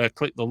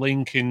click the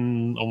link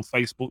on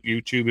Facebook,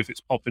 YouTube if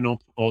it's popping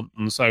up,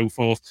 and so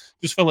forth.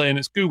 Just fill it in.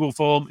 It's Google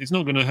form. It's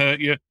not going to hurt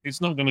you.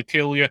 It's not going to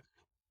kill you,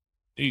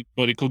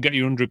 but it could get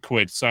you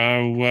 £100.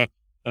 So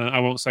I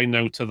won't say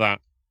no to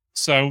that.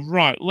 So,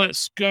 right,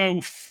 let's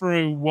go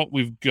through what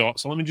we've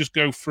got. So let me just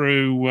go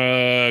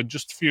through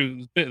just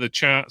a bit of the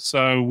chat.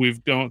 So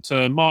we've got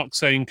Mark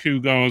saying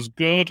Cougar's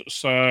good.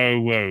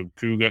 So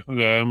Cougar,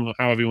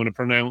 however you want to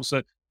pronounce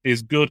it,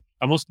 is good.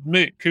 I must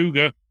admit,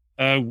 Cougar,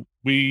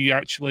 we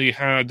actually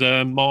had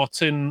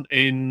Martin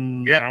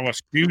in our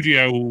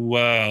studio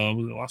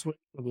last week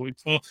or the week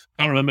before.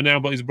 Can't remember now,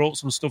 but he's brought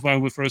some stuff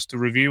over for us to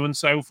review and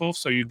so forth.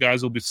 So you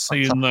guys will be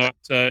seeing that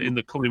in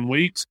the coming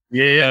weeks.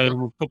 A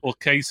couple of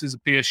cases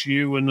of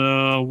PSU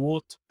and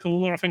water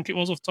cooler, I think it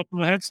was off the top of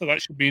my head. So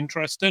that should be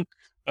interesting.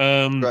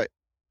 Right.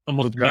 I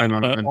must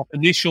admit,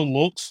 initial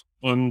looks,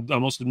 and I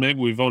must admit,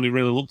 we've only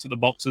really looked at the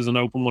boxes and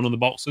opened one of the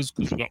boxes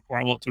because we've got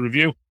quite a lot to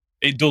review.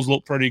 It does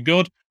look pretty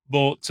good.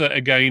 But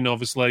again,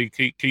 obviously,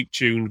 keep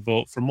tuned.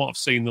 But from what I've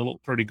seen, they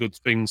look pretty good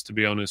things, to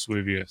be honest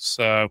with you.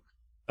 So,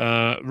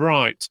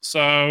 right.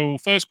 So,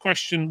 first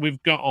question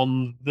we've got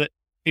on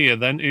here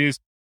then is,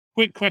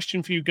 quick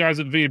question for you guys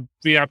at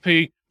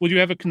VIP. Would you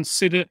ever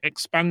consider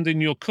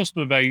expanding your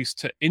customer base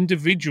to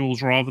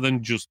individuals rather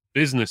than just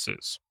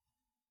businesses?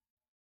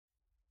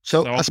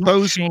 So I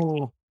suppose...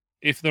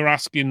 if they're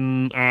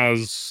asking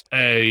as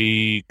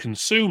a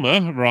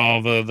consumer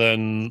rather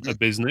than a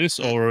business,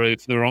 or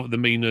if they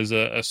mean as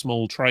a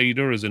small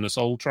trader, as in a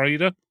sole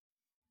trader.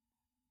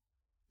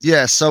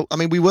 Yeah, so I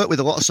mean, we work with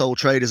a lot of sole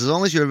traders. As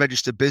long as you're a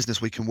registered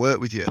business, we can work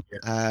with you.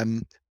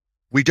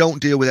 We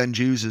don't deal with end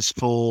users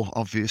for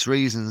obvious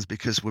reasons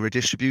because we're a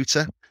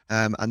distributor,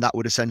 and that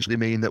would essentially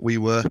mean that we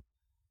were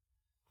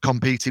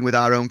competing with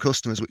our own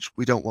customers, which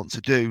we don't want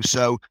to do.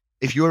 So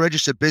if you're a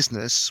registered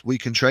business, we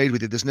can trade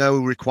with you. There's no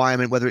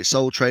requirement, whether it's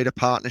sole trader,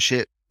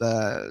 partnership,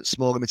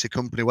 small limited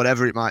company,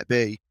 whatever it might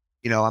be.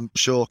 You know, I'm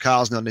sure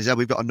Carl's nodding his head.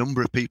 We've got a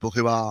number of people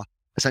who are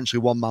essentially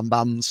one-man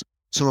bands,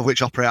 some of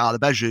which operate out of the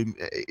bedroom.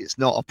 It's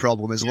not a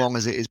problem as long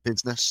as it is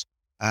business.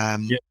 As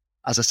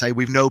I say,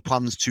 we've no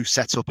plans to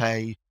set up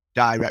a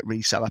direct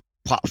reseller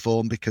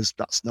platform because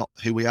that's not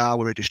who we are.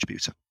 We're a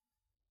distributor.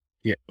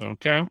 Yeah.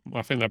 Okay.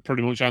 I think that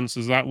pretty much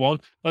answers that one.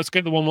 Let's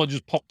get the one that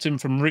just popped in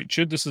from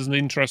Richard. This is an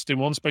interesting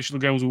one, especially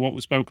goes with what we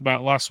spoke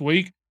about last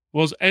week.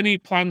 Was any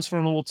plans for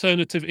an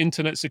alternative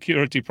internet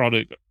security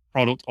product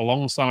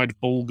alongside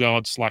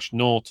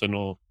BullGuard/Norton,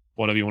 or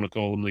whatever you want to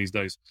call them these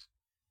days?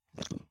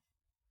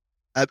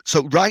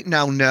 So right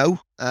now, no.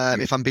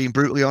 If I'm being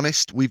brutally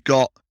honest, we've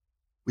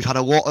had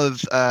a lot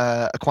of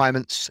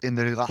acquirements in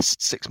the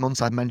last 6 months.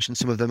 I've mentioned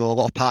some of them, or a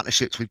lot of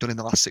partnerships we've done in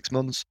the last 6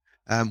 months.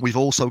 We've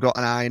also got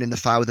an iron in the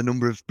fire with a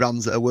number of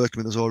brands that are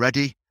working with us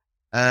already.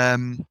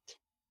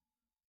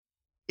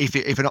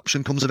 If an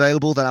option comes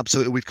available, then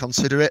absolutely we'd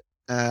consider it.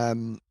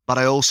 But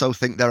I also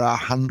think there are a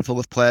handful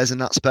of players in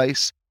that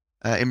space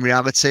in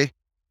reality,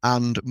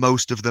 and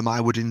most of them I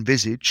would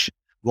envisage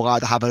will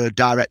either have a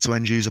direct to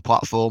end user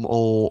platform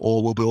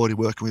or will be already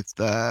working with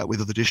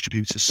other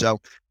distributors.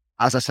 So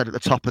as I said at the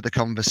top of the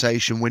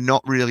conversation, we're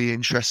not really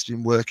interested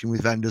in working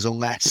with vendors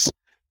unless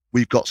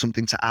we've got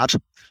something to add.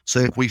 So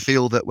if we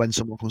feel that when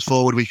someone comes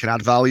forward, we can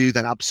add value,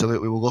 then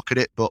absolutely we'll look at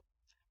it. But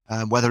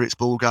whether it's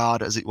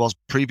BullGuard as it was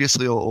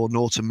previously or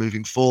Norton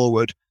moving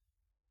forward,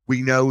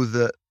 we know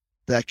that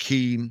they're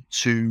keen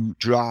to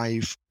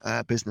drive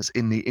business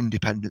in the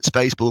independent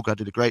space. BullGuard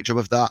did a great job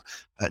of that.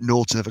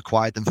 Norton have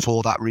acquired them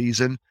for that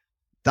reason.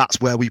 That's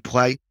where we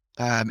play.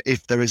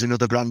 If there is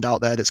another brand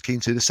out there that's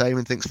keen to do the same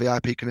and thinks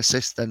VIP can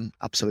assist, then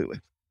absolutely.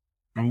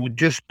 And we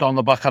just on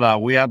the back of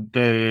that, we had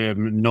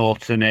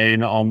Norton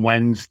in on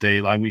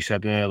Wednesday, like we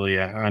said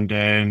earlier,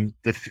 and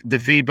the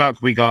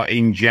feedback we got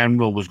in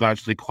general was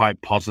actually quite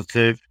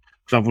positive.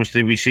 Because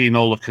obviously we've seen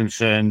all the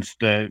concerns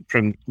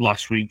from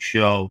last week's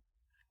show,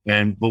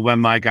 but when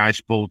my guys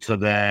spoke to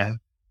their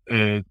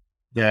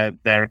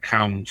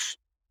accounts,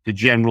 the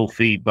general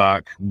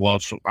feedback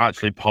was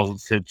actually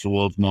positive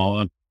towards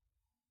Norton.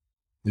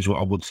 Is what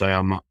I would say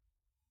on that.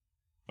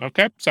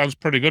 Okay, sounds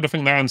pretty good. I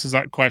think that answers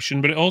that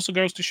question. But it also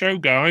goes to show,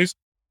 guys,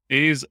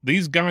 is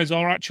these guys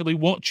are actually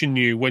watching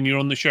you when you're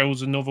on the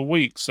shows another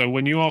week. So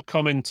when you are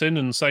commenting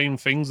and saying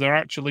things, they're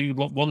actually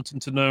wanting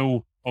to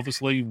know,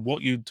 obviously,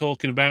 what you're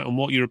talking about and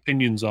what your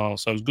opinions are.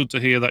 So it's good to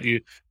hear that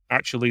you're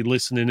actually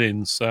listening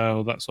in.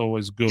 So that's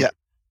always good.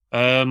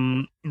 Yeah.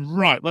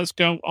 Right, let's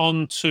go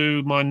on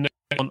to my next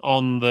one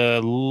on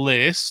the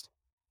list.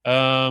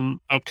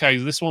 Okay,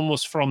 this one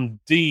was from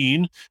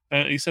Dean.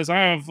 He says, I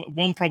have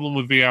one problem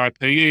with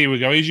VIP. Here we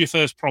go. Here's your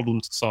first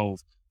problem to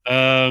solve.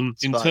 In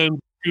terms of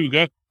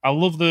Cougar, I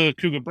love the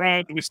Cougar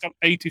brand. We stock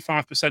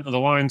 85% of the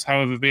lines.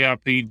 However,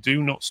 VIP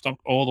do not stock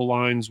all the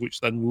lines, which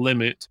then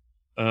limit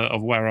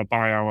of where I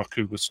buy our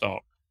Cougar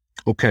stock.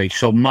 Okay,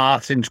 so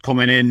Martin's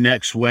coming in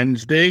next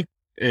Wednesday.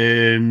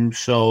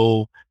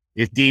 So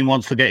if Dean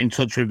wants to get in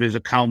touch with his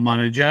account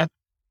manager,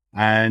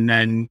 and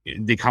then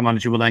the account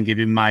manager will then give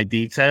him my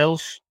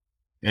details.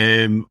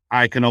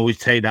 I can always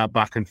take that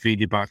back and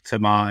feed it back to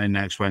Martin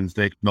next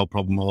Wednesday, no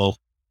problem at all.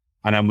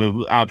 And then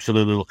we'll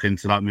absolutely look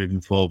into that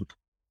moving forward.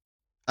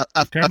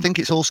 I think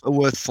it's also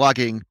worth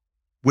flagging.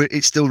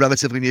 It's still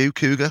relatively new,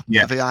 Cougar,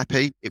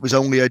 VIP. It was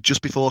only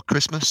just before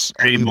Christmas.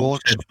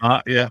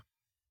 Yeah.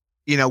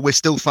 You know, we're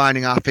still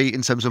finding our feet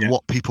in terms of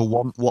what people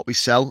want, what we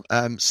sell.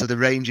 So the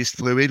range is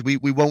fluid.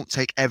 We won't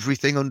take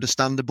everything,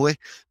 understandably,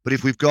 but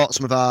if we've got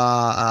some of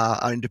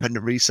our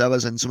independent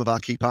resellers and some of our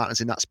key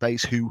partners in that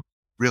space who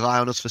rely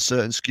on us for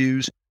certain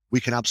SKUs, we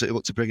can absolutely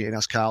look to bring it in,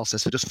 as Carl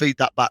says. So just feed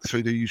that back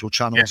through the usual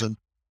channels. And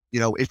you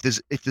know, if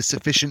there's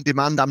sufficient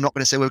demand, I'm not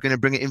going to say we're going to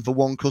bring it in for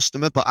one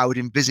customer, but I would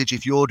envisage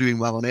if you're doing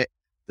well on it,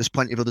 there's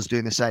plenty of others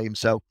doing the same.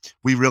 So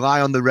we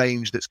rely on the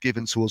range that's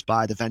given to us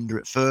by the vendor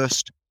at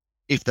first.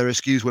 If there are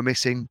SKUs we're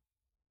missing,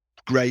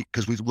 great,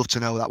 because we'd love to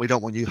know that. We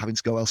don't want you having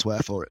to go elsewhere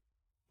for it.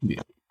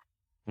 Yeah.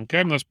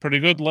 Okay, that's pretty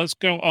good. Let's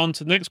go on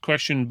to the next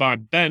question by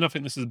Ben. I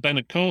think this is Ben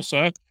at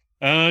Corsair.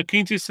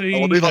 Keen to see...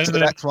 We'll move on to the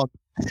next one.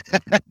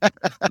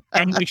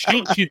 How many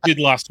shots you did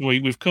last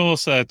week with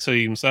Corsair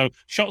team? So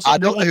shots... I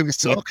don't know who was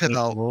talking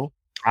though.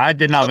 I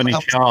didn't have any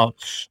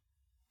shots.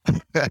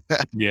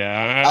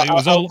 Yeah, it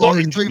was all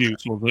orange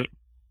juice, was it?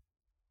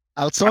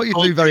 I'll talk you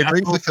through very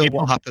briefly, Phil,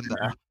 what happened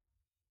there.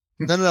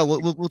 No.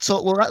 We'll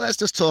talk. Well, let's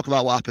just talk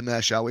about what happened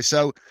there, shall we?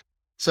 So,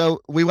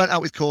 So we went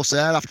out with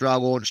Corsair after our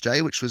launch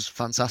day, which was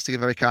fantastic and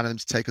very kind of them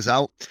to take us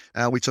out.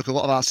 We took a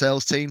lot of our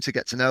sales team to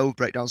get to know,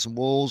 break down some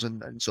walls,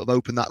 and sort of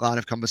open that line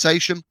of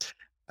conversation.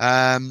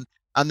 And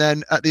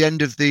then at the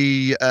end of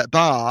the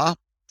bar,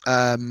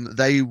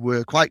 they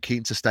were quite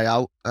keen to stay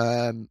out.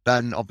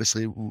 Ben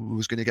obviously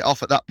was going to get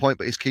off at that point,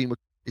 but his team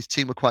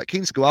were quite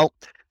keen to go out.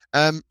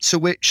 To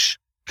which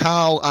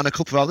Carl and a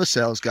couple of other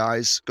sales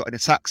guys got in a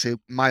taxi.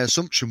 My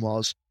assumption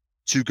was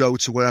to go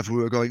to wherever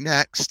we were going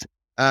next.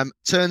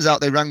 Turns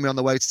out they rang me on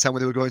the way to tell me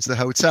they were going to the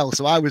hotel.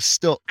 So I was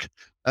stuck,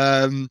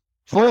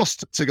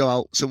 forced to go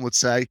out, some would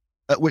say,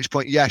 at which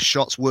point, yes,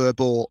 shots were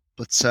bought.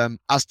 But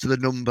as to the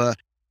number,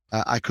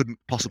 I couldn't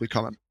possibly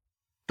comment.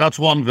 That's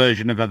one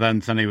version of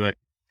events anyway.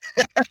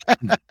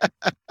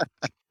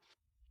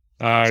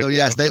 So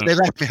yes, they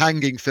left me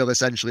hanging, Phil,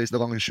 essentially, is the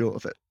long and short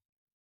of it.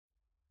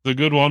 The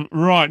good one.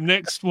 Right,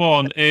 next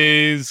one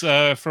is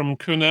from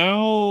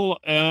Kunal.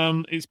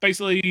 It's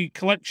basically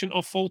collection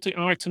of faulty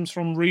items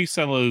from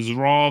resellers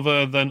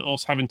rather than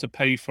us having to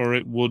pay for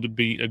it would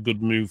be a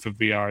good move for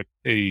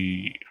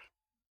VIP.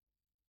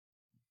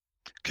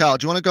 Carl,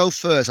 do you want to go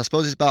first? I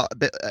suppose it's about a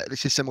bit.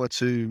 This is similar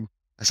to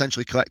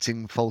essentially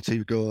collecting faulty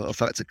or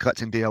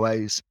collecting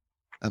DOAs.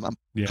 I'm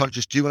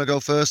conscious. Do you want to go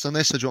first on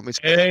this, or do you want me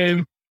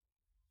to?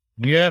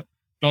 Yeah.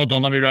 No,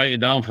 don't let me write it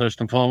down first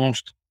and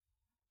foremost.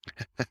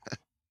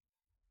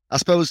 I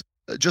suppose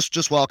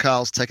just while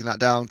Carl's taking that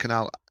down,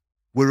 Canal,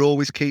 we're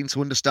always keen to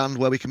understand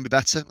where we can be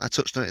better. I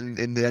touched on it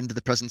in the end of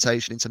the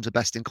presentation in terms of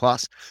best in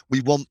class.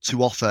 We want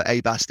to offer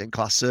a best in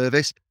class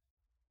service.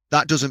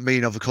 That doesn't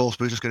mean, of course,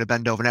 we're just going to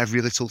bend over on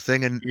every little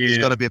thing. And there's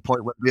got to be a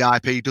point where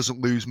VIP doesn't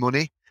lose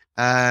money.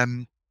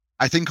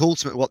 I think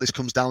ultimately what this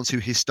comes down to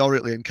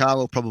historically, and Carl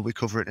will probably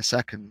cover it in a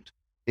second,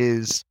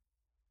 is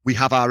we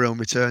have our own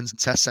returns and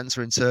test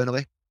center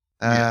internally.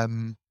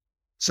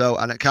 So,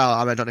 and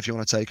Carl, I don't know if you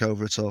want to take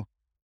over at all.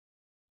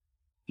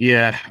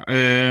 Yeah,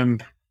 2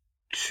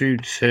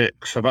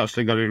 ticks. I've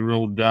actually got it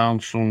rolled down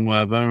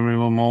somewhere. Bear with me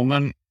one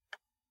moment.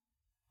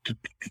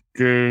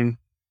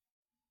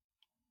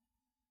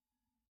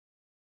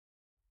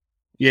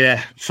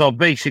 Yeah, so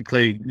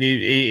basically,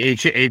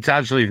 it's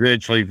actually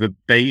virtually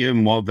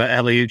verbatim what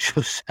Elliot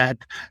just said.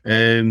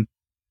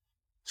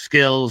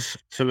 Skills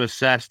to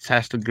assess,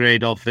 test, and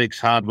grade or fix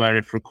hardware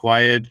if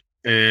required.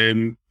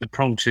 The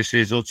process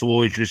is to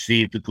always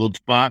receive the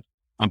goods back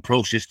and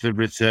process the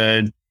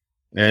return.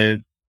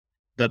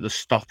 That the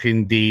stock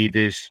indeed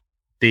is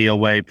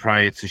DOA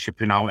prior to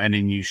shipping out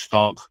any new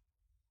stock.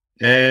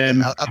 I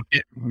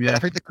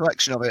think the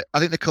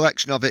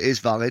collection of it is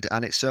valid,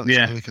 and it's certainly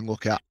something we can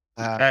look at.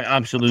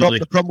 Absolutely.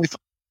 The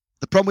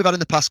problem we've had in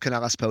the past,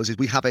 Canal, I suppose, is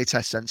we have a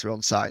test center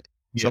on site,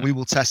 so we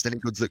will test any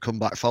goods that come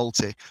back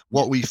faulty.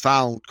 What we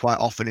found quite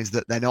often is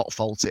that they're not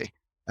faulty,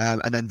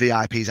 and then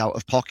VIP's out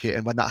of pocket,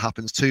 and when that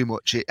happens too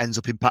much, it ends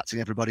up impacting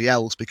everybody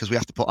else because we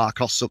have to put our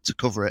costs up to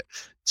cover it.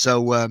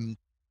 So,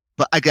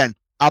 but again,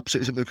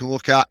 absolutely something we can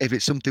look at. If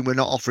it's something we're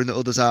not offering that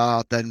others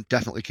are, then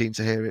definitely keen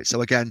to hear it.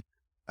 So again,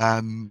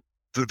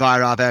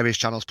 via our various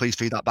channels, please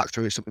feed that back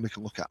through. It's something we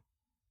can look at.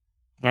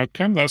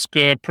 Okay, that's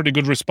a pretty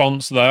good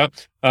response there.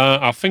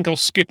 I think I'll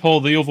skip all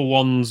the other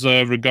ones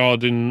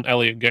regarding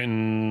Elliot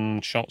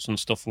getting shots and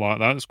stuff like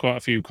that. There's quite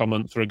a few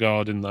comments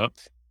regarding that.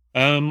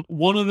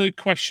 One of the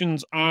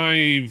questions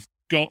I've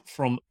got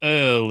from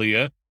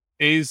earlier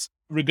is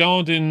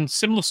regarding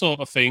similar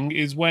sort of thing,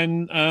 is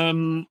when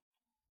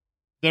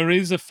there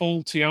is a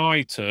faulty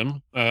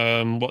item,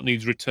 what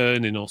needs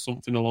returning or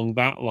something along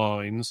that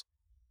lines,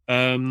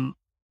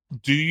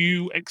 do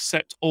you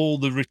accept all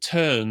the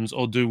returns,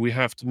 or do we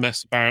have to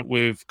mess about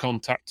with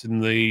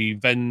contacting the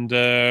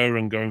vendor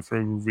and going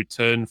through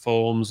return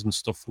forms and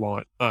stuff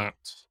like that?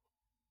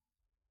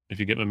 If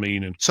you get my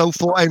meaning. So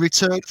for a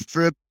return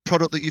for a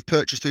product that you've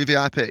purchased through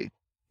VIP?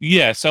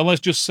 Yeah, so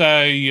let's just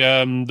say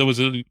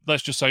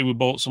let's just say we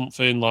bought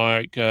something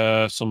like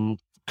some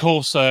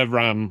Corsair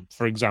RAM,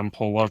 for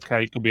example.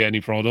 Okay, it could be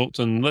any product,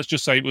 and let's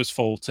just say it was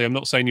faulty. I'm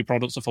not saying your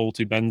products are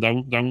faulty, Ben.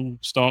 Don't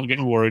start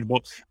getting worried.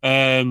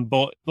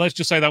 But let's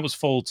just say that was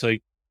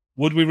faulty.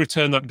 Would we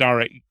return that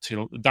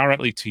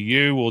directly to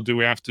you, or do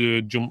we have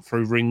to jump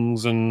through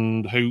rings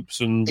and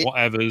hoops and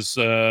whatever's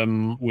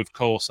with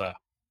Corsair?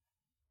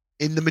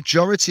 In the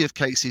majority of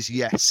cases,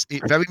 yes.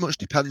 It very much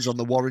depends on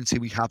the warranty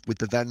we have with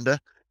the vendor.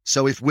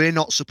 So if we're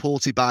not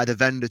supported by the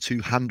vendor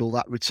to handle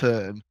that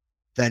return,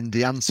 then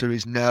the answer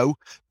is no.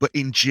 But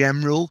in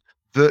general,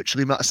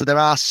 virtually, so there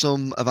are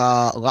some of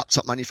our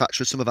laptop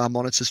manufacturers, some of our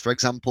monitors, for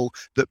example,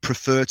 that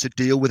prefer to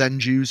deal with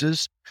end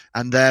users,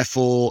 and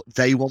therefore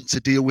they want to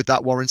deal with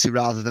that warranty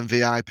rather than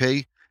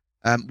VIP,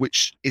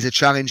 which is a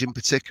challenge in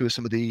particular with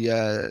some of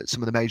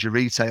the major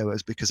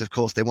retailers, because of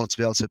course they want to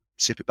be able to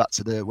ship it back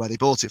to where they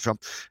bought it from.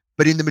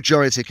 But in the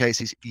majority of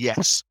cases,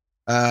 yes.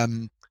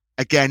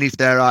 Again, if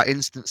there are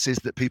instances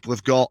that people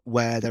have got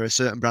where there are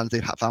certain brands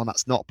they've found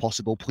that's not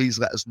possible, please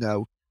let us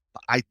know.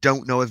 I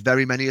don't know of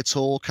very many at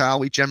all, Carl.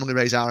 We generally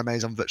raise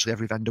RMAs on virtually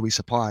every vendor we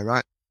supply,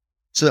 right?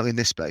 Certainly in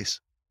this space.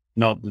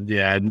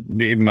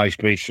 In my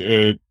space.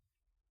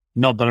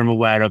 Not that I'm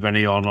aware of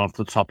any off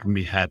the top of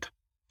my head.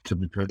 To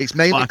be perfect. It's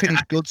mainly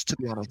finished goods, to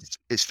be honest.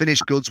 It's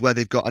finished goods where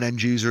they've got an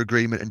end user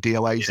agreement and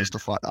DOAs and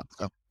stuff like that.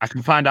 So I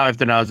can find out if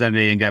there knows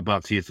any and get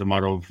back to you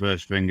tomorrow.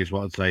 First thing is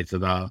what I'd say to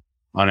that.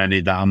 On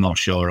any that I'm not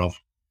sure of.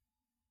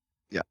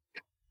 Yeah.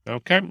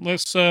 Okay,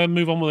 let's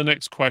move on with the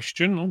next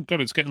question. Oh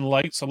God, it's getting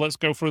late, so let's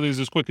go through these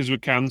as quick as we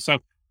can. So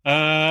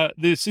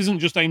this isn't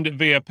just aimed at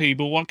VIP,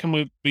 but what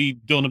can be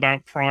done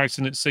about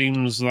pricing? It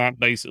seems that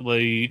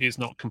basically it's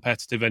not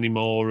competitive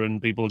anymore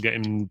and people are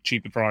getting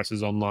cheaper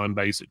prices online,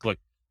 basically.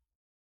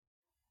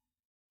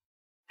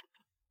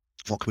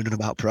 What can we do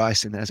about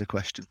pricing? There's a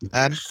question.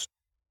 As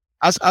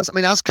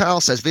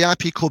Carl says,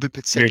 VIP Club in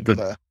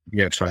particular.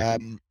 Yeah,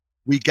 sorry.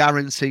 We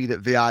guarantee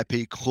that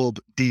VIP Club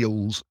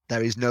deals,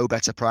 there is no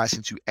better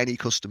pricing to any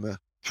customer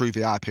through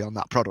VIP on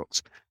that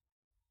product.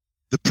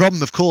 The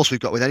problem, of course, we've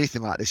got with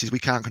anything like this is we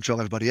can't control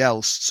everybody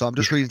else. So I'm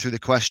just reading through the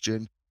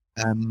question.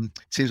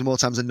 Seems more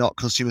times than not,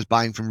 consumers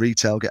buying from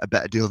retail get a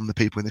better deal than the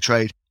people in the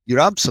trade. You're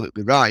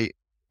absolutely right.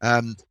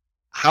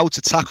 How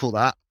to tackle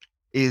that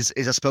is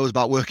I suppose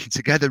about working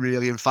together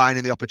really and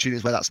finding the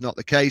opportunities where that's not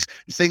the case.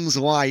 Things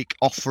like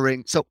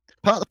offering. So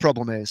part of the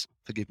problem is,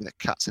 forgive me, the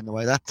cat's in the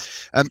way there.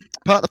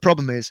 Part of the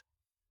problem is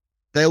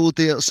they will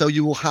deal. So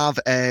you will have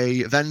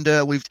a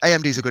vendor.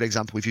 AMD is a good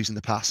example we've used in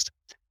the past.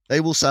 They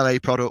will sell a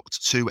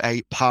product to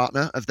a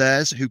partner of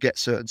theirs who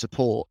gets certain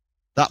support.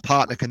 That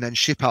partner can then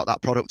ship out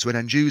that product to an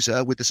end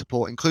user with the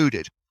support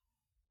included.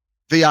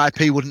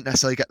 VIP wouldn't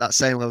necessarily get that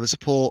same level of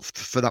support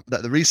for that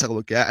the reseller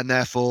would get, and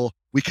therefore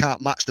we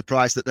can't match the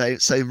price that the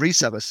same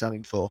reseller is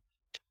selling for.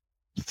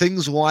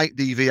 Things like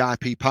the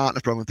VIP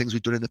partner program, things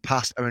we've done in the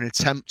past, are an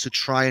attempt to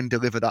try and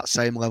deliver that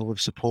same level of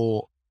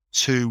support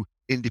to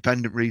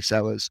independent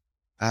resellers.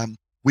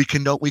 We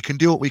can do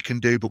what we can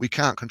do, but we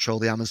can't control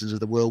the Amazons of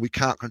the world. We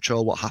can't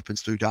control what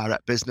happens through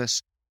direct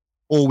business.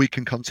 All we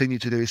can continue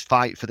to do is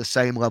fight for the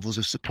same levels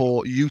of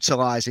support,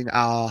 utilizing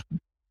our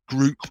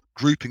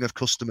grouping of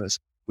customers,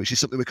 which is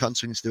something we're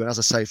continuing to do. And as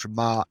I say, from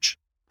March,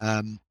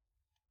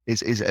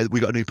 we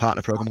got a new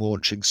partner program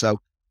launching. So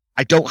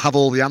I don't have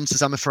all the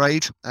answers, I'm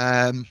afraid.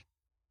 And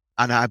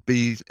I'd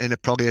be in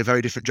probably a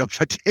very different job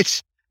if I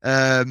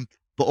did.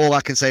 But all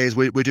I can say is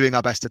we're doing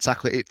our best to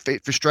tackle it.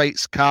 It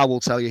frustrates. Carl will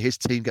tell you his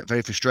team get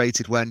very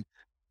frustrated when,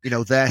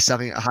 they're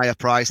selling at a higher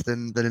price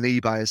than an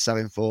eBay is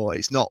selling for.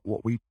 It's not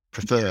what we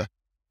prefer.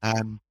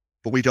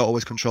 But we don't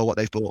always control what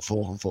they've bought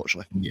for,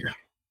 unfortunately. Yeah.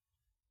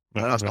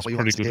 That's not what you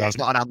want to hear. It's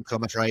not an answer,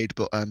 I'm afraid,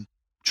 but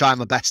try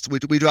my best. We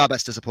do our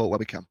best to support where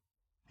we can.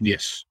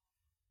 Yes.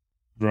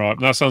 Right,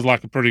 that sounds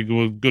like a pretty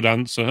good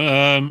answer.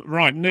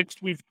 Right,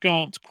 next we've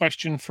got a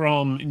question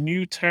from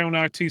Newtown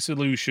IT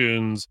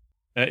Solutions.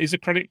 Is a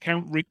credit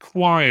account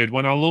required?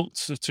 When I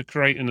looked to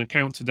create an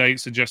account today,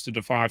 it suggested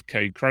a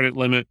 5k credit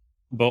limit,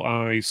 but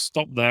I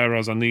stopped there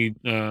as I need.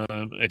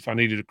 If I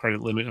needed a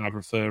credit limit, I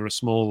prefer a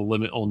smaller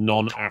limit or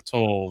none at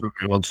all.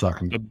 Okay, 1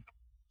 second.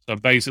 So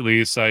basically,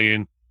 he's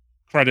saying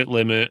credit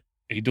limit.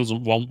 He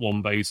doesn't want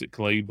one,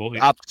 basically, but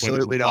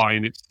absolutely not.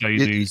 Buying it,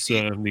 he's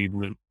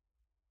needing it.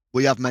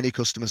 We have many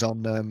customers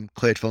on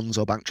cleared funds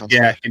or bank transfer.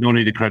 Yeah, you don't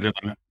need a credit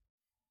limit.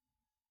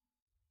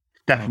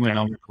 Definitely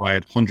not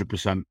required,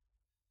 100%.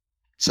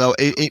 So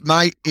it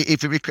might,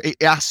 if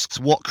it asks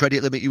what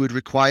credit limit you would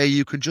require,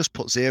 you can just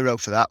put 0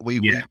 for that. We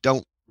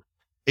don't.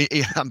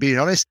 I'm being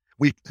honest.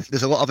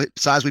 There's a lot of it.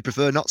 Besides, we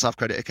prefer not to have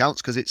credit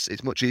accounts because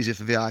it's much easier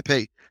for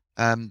VIP.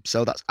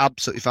 So that's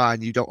absolutely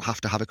fine. You don't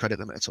have to have a credit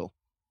limit at all.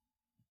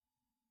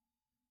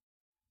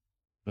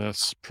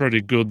 That's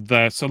pretty good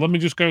there. So let me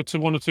just go to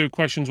 1 or 2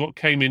 questions what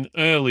came in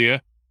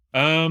earlier.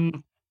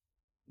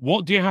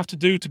 What do you have to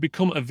do to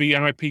become a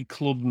VIP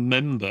Club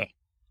member?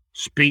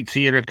 Speak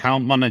to your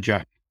account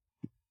manager.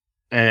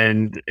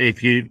 And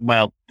if you,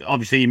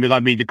 obviously you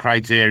might meet the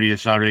criteria,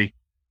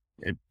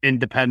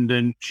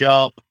 independent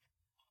shop,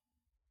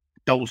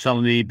 don't sell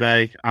on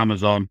eBay,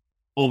 Amazon.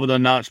 Other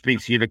than that, speak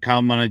to your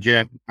account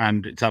manager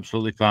and it's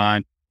absolutely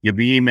fine. You'll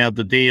be emailed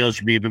the deals,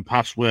 you'll be given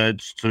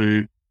passwords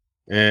to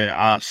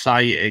our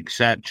site,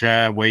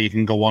 etc., where you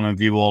can go on and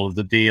view all of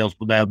the deals,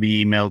 but they'll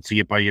be emailed to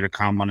you by your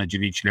account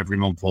manager each and every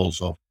month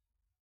also.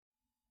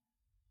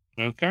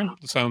 Okay,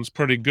 that sounds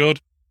pretty good.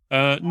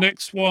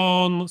 Next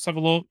one, let's have a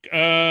look.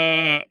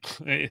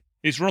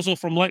 It's Russell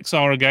from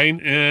Lexar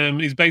again.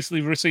 He's basically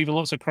receiving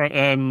lots of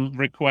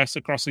requests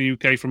across the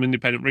UK from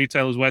independent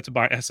retailers where to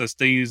buy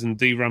SSDs and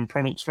DRAM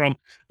products from,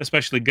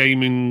 especially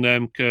gaming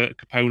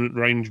component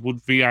range.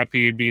 Would VIP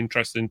be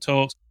interested in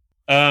talks?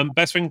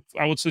 Best thing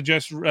I would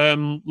suggest,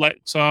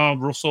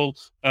 Lexar, Russell,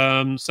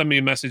 send me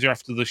a message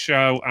after the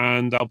show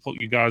and I'll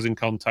put you guys in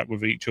contact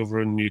with each other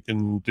and you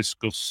can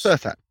discuss.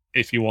 Perfect.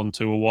 If you want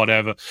to or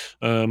whatever.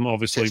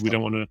 Obviously, we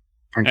don't want to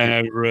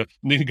air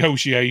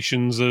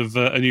negotiations of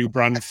a new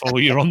brand for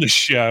you on the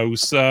show.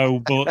 So,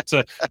 but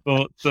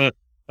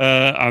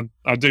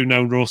I do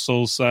know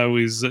Russell, so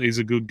he's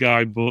a good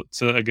guy. But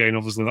again,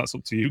 obviously, that's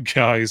up to you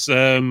guys.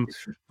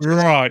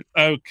 Right,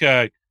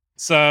 okay.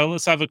 So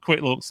let's have a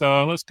quick look.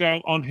 So let's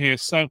go on here.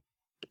 So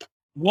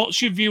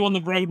What's your view on the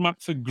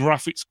roadmap for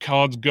graphics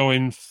cards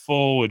going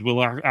forward? Will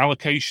our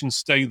allocation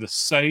stay the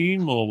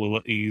same, or will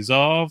it ease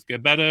off,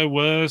 get better,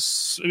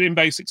 worse? In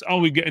basics, are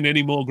we getting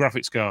any more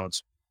graphics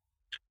cards?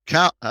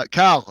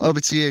 Carl, over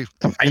to you.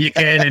 Are you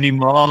getting any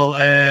more?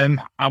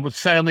 I would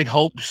certainly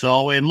hope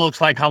so. It looks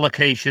like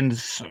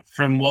allocations,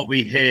 from what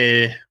we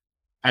hear,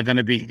 are going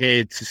to be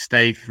here to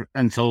stay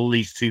until at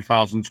least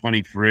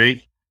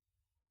 2023.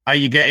 Are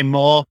you getting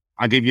more?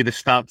 I gave you the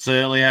stats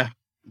earlier.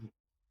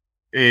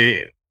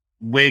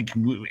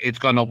 It's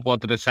gone up,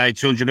 what did I say?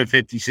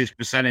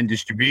 256% in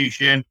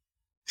distribution,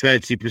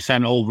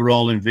 30%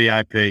 overall in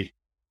VIP.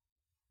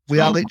 We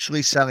are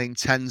literally selling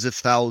tens of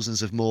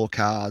thousands of more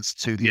cards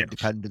to the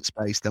independent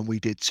space than we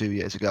did 2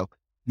 years ago.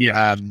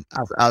 Yeah.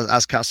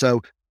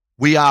 So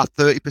we are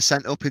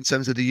 30% up in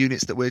terms of the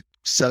units that we're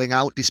selling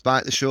out,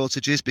 despite the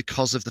shortages,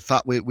 because of the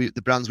fact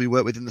the brands we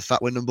work with, and the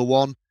fact we're number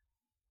one.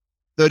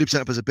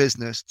 30% up as a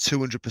business,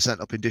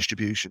 200% up in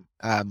distribution.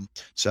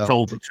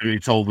 So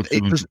it's over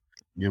 200.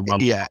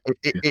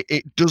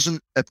 It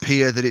doesn't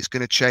appear that it's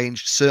going to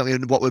change. Certainly,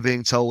 what we're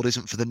being told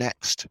isn't for the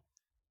next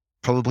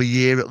probably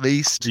year at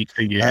least.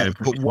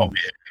 But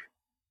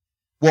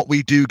what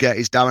we do get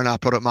is Darren, our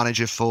product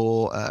manager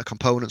for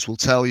components, will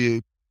tell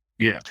you,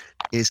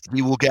 is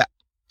you will get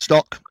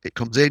stock. It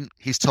comes in.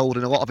 He's told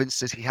in a lot of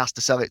instances he has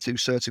to sell it to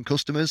certain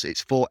customers.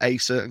 It's for a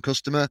certain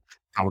customer.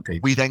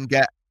 Okay. We then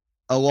get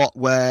a lot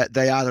where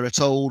they either are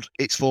told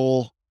it's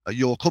for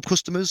your club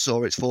customers,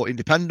 or it's for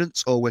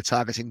independents, or we're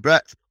targeting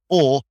breadth,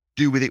 or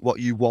do with it what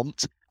you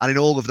want. And in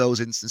all of those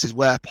instances,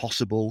 where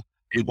possible,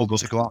 we want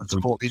to go out and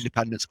support the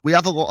independents. We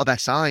have a lot of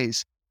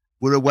SIs.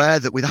 We're aware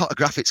that without a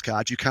graphics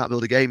card, you can't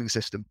build a gaming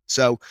system.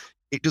 So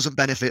it doesn't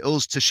benefit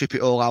us to ship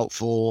it all out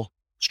for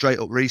straight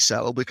up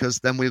resale, because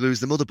then we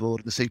lose the motherboard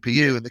and the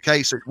CPU and the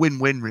case. So it's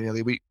win-win,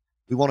 really. We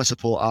want to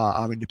support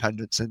our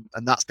independents, and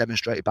that's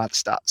demonstrated by the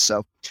stats.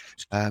 So,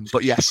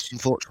 but yes,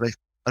 unfortunately,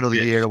 another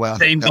year away.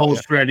 Same goes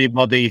for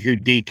anybody who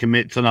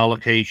decommits an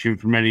allocation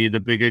from any of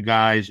the bigger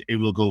guys. It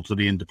will go to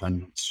the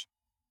independents.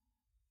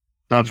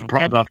 That's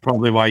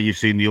probably why you've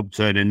seen the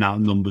upturn in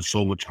that number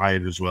so much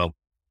higher as well.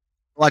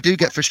 Well, I do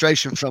get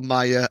frustration from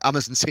my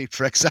Amazon team,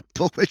 for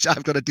example, which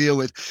I've got to deal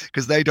with,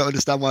 because they don't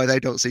understand why they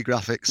don't see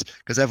graphics,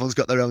 because everyone's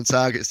got their own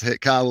targets to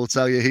hit. Carl will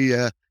tell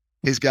you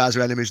his guys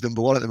are enemies number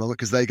one at the moment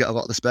because they get a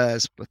lot of the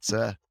spares. But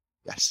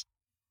yes.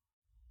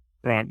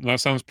 Right,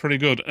 that sounds pretty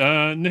good.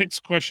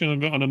 Next question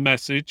I've got on a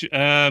message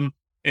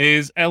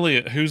is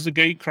Elliot, who's the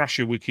gate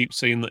crasher we keep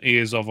seeing the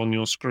ears of on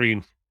your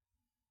screen?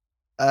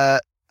 It's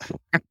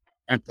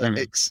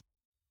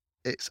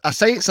I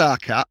say it's our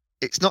cat.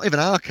 It's not even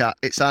our cat.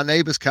 It's our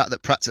neighbour's cat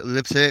that practically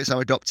lives here. It's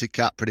our adopted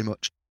cat, pretty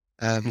much.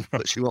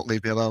 But she won't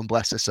leave me alone,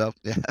 bless her. So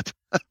yeah,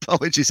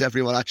 apologies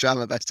everyone. I try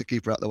my best to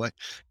keep her out of the way.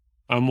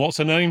 And what's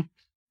her name?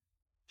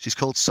 She's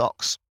called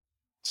Socks.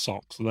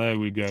 Socks. There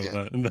we go.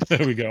 Yeah.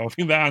 There we go. I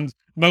think that's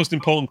the most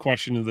important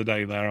question of the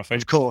day there, I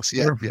think. Of course,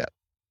 yeah.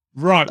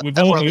 Right. We've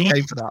already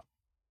came for that.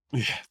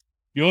 Yeah.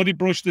 You already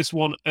brushed this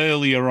one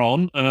earlier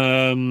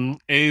on.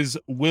 Is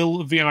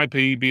will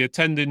VIP be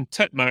attending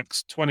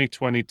TechMax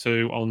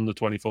 2022 on the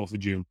 24th of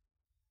June?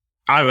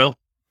 I will.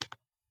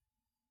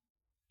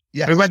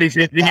 Yeah. When is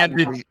it? The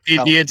end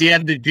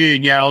of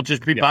June. Yeah, I'll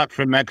just be back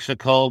from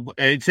Mexico.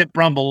 It's at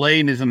Bramble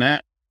Lane, isn't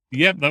it?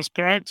 Yep, that's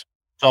correct.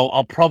 So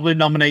I'll probably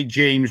nominate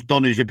James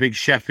Dunn, who's a big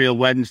Sheffield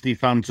Wednesday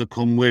fan, to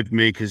come with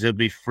me, because he'll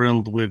be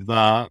thrilled with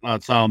that.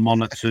 That's our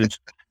monitored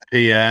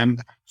PM.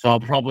 So I'll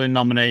probably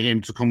nominate him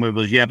to come with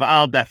us. Yeah, but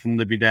I'll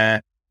definitely be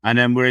there. And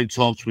then we're in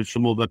talks with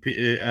some other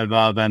of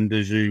our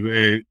vendors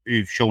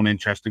who've shown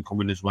interest in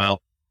coming as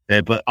well.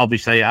 But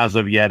obviously, as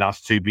of yet, that's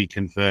to be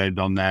confirmed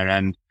on their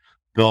end.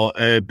 But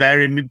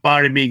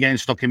barring me getting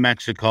stuck in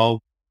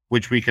Mexico,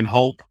 which we can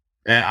hope,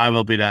 I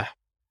will be there.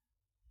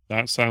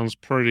 That sounds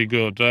pretty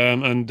good.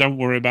 And don't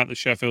worry about the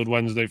Sheffield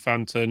Wednesday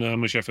fan turn.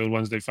 I'm a Sheffield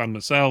Wednesday fan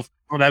myself.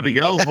 Well, there we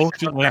go.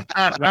 Unfortunately,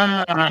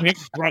 I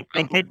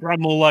picked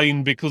Bramall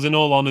Lane because, in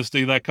all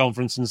honesty, their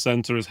conferencing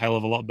centre is a hell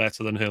of a lot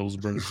better than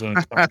Hillsborough. So,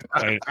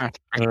 I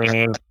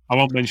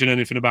won't mention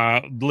anything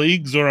about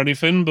leagues or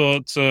anything,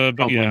 but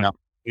yeah. Not.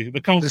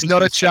 There's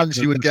not a chance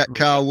you would get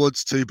Carl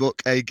Woods to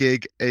book a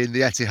gig in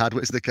the Etihad.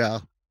 What's the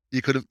car?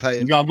 You couldn't pay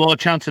him. You got more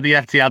chance of the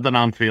Etihad than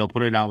Anfield,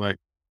 put it that way.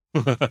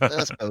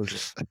 I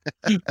suppose.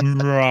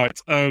 Right.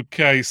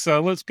 Okay.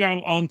 So let's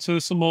go on to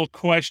some more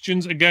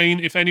questions. Again,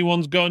 if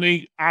anyone's got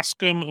any, ask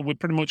them. We're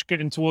pretty much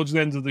getting towards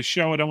the end of the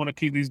show. I don't want to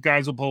keep these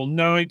guys up all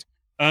night.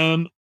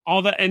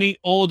 Are there any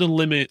order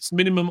limits,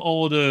 minimum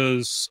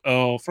orders,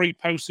 or free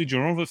postage,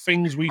 or other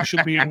things we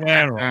should be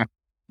aware of?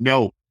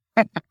 No.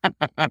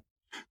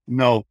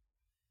 No.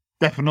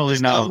 Definitely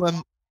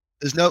no.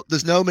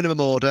 There's no minimum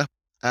order.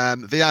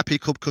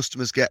 VIP club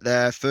customers get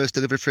their first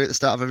delivery free at the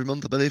start of every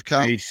month, I believe,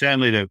 Carl. You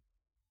certainly do.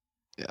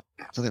 Yeah,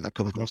 so I think that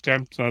covers it.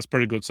 Okay, so that's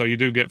pretty good. So you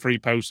do get free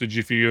postage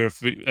if you're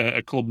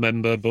a club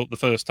member, but the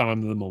first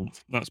time of the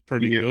month. That's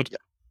pretty good.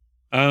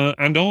 Yeah.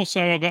 And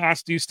also, I got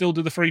asked, do you still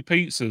do the free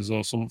pizzas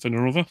or something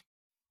or other?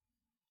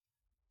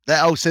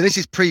 So this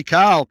is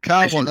pre-Carl.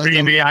 Carl,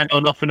 I know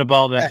nothing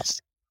about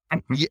this.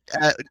 We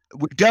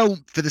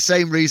don't, for the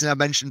same reason I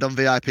mentioned on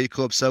VIP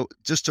Club. So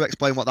just to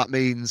explain what that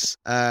means,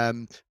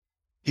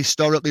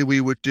 historically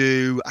we would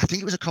do, I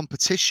think it was a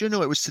competition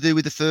or it was to do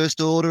with the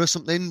first order or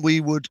something.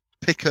 We would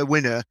pick a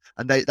winner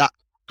and that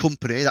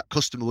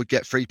customer would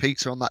get free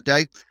pizza on that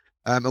day.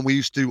 And we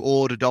used to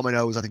order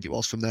Domino's, I think it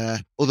was, from there.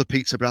 Other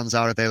pizza brands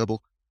are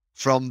available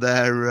from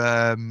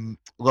their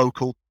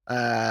local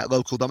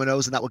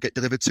Domino's, and that would get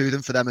delivered to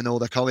them for them and all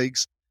their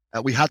colleagues.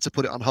 We had to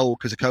put it on hold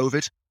because of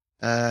COVID.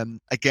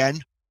 Again,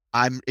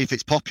 if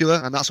it's popular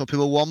and that's what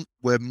people want,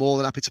 we're more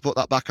than happy to put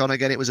that back on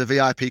again. It was a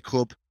VIP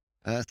Club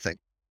thing.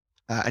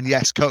 And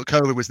yes,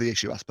 COVID was the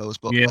issue, I suppose.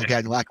 But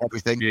again, like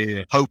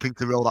everything, hoping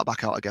to roll that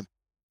back out again.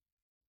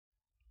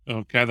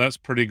 Okay, that's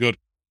pretty good.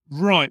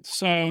 Right,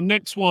 so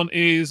next one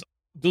is,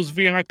 does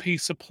VIP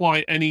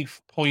supply any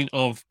point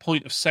of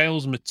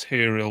sales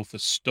material for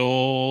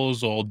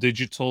stores or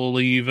digital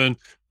even,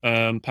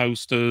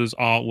 posters,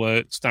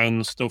 artwork,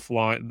 stands, stuff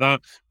like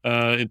that?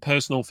 In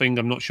personal thing,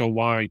 I'm not sure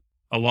why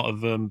a lot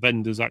of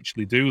vendors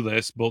actually do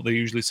this, but they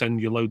usually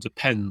send you loads of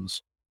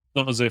pens.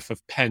 Not as if a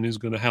pen is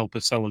going to help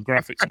us sell a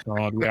graphics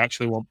card. We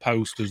actually want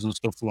posters and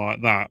stuff like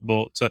that.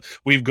 But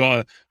we've got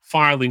a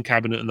filing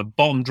cabinet, and the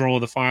bottom drawer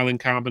of the filing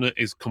cabinet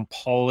is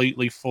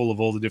completely full of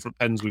all the different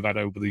pens we've had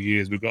over the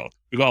years. We've got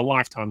a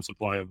lifetime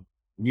supply of them.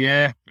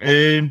 Yeah,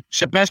 the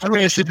best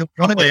person to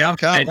probably have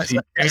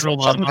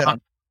Cheryl.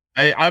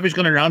 I was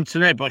going to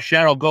answer it, but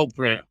Cheryl, go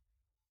for it.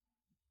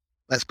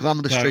 Let's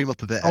glamour the stream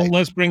up a bit. Oh,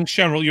 let's bring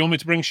Cheryl. You want me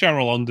to bring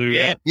Cheryl on, do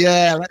you?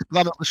 Yeah, let's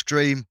glamour up the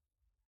stream.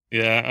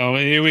 Yeah, oh,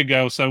 here we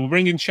go. So we're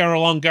bringing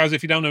Cheryl on, guys.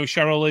 If you don't know who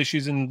Cheryl is,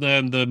 she's in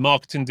the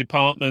marketing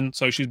department.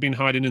 So she's been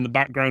hiding in the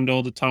background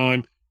all the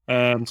time.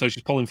 So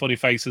she's pulling funny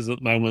faces at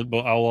the moment,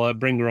 but I'll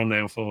bring her on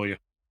now for you.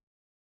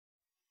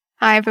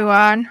 Hi,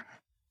 everyone.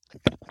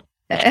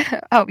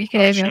 I hope you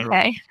can hear me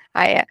okay.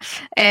 Hiya.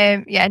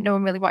 Yeah, no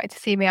one really wanted to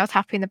see me. I was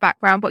happy in the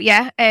background. But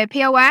yeah,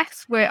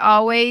 POS, we're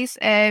always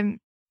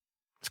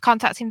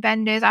contacting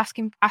vendors,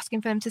 asking for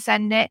them to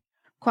send it.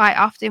 Quite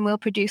often we'll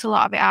produce a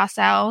lot of it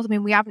ourselves. I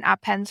mean, we haven't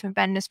had pens from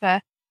vendors for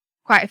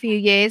quite a few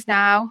years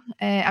now.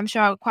 I'm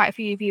sure quite a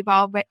few of you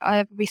have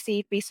all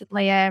received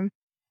recently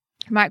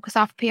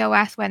Microsoft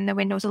POS when the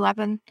Windows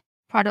 11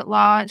 product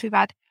launched. We've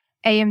had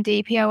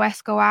AMD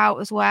POS go out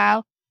as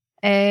well.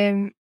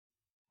 I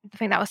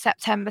think that was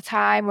September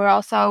time. We're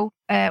also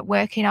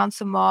working on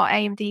some more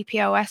AMD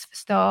POS for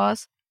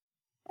stores.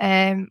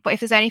 But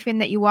if there's anything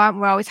that you want,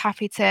 we're always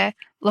happy to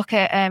look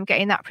at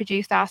getting that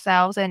produced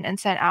ourselves and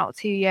sent out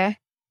to you.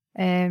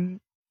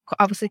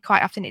 Obviously,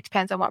 quite often it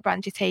depends on what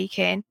brand you're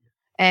taking.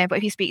 But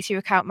if you speak to your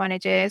account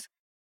managers,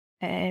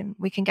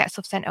 we can get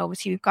stuff sent over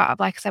to you. We've got,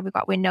 like I said, we've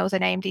got Windows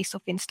and AMD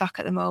stuff in stock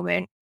at the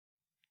moment,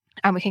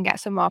 and we can get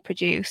some more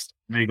produced.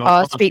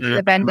 Or speak to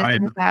the vendors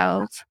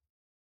themselves.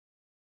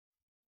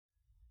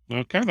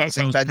 Okay, that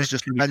sounds.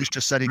 Ben's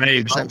just said he can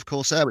do for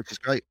Corsair, which is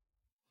great.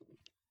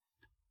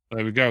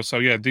 There we go. So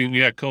yeah,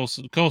 Dean,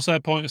 Corsair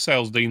point of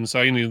sales. Dean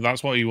saying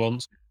that's what he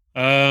wants.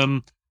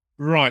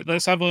 Right,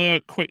 let's have a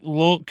quick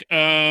look.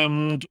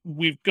 And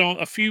we've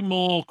got a few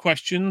more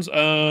questions.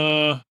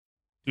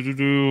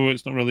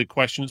 It's not really a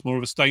question, it's more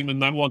of a statement,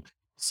 that one.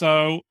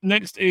 So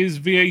next is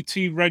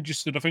VAT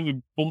registered. I think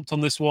we bumped on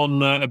this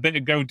one a bit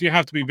ago. Do you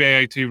have to be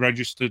VAT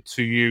registered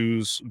to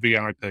use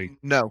VIP?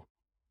 No.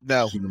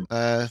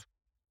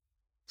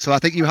 So I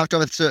think you have to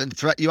have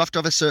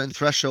a certain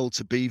threshold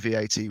to be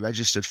VAT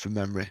registered from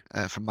memory,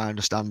 from my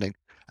understanding.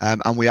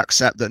 And we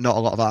accept that not a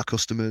lot of our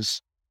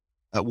customers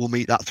will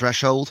meet that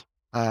threshold.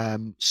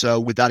 So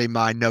with that in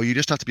mind, no, you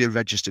just have to be a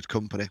registered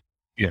company.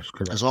 Yes,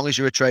 correct. As long as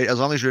you're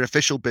an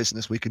official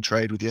business, we can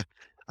trade with you.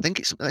 I think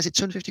is it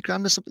 250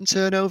 grand or something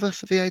turnover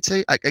for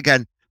VAT?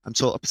 Again, I'm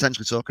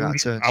potentially talking out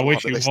of turn. I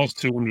wish it was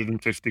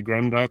 250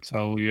 grand. I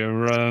tell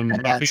you.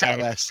 I think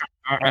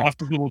I'll have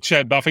to double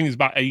check, but I think it's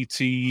about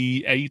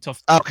 88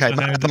 off. Okay,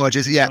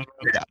 apologies. Yeah.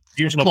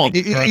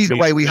 Either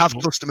way, we have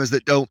customers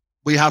that don't.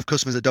 We have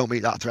customers that don't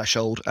meet that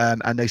threshold,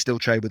 and they still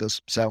trade with us.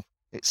 So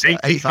it's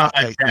 85.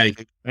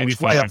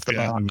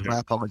 My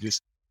apologies.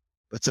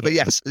 But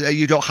yes,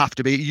 you don't have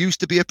to be. It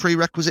used to be a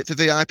prerequisite for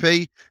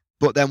VIP,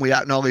 but then we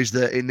acknowledge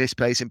that in this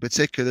space in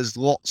particular, there's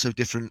lots of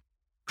different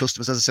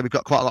customers. As I said, we've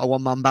got quite a lot of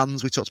one-man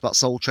bands. We talked about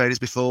sole traders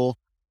before.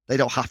 They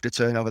don't have to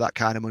turn over that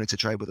kind of money to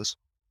trade with us.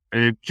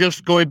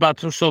 Just going back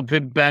to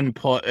something Ben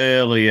put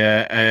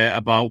earlier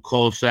about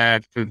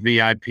Corsair for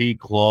VIP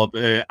Club,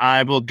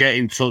 I will get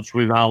in touch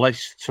with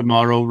Alice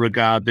tomorrow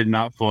regarding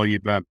that for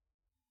you, Ben.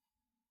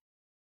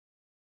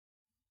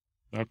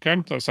 Okay,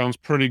 that sounds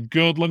pretty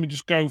good. Let me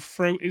just go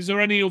through. Is there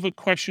any other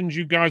questions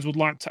you guys would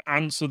like to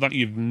answer that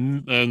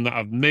that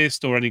I've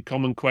missed, or any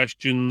common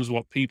questions,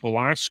 what people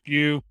ask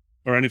you,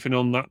 or anything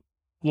on that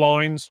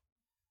lines?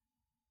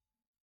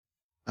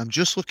 I'm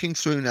just looking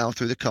through now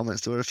through the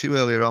comments. There were a few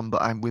earlier on,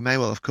 but we may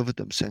well have covered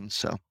them since.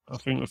 So I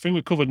think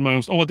we covered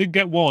most. Oh, I did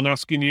get one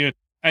asking you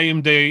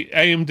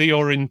AMD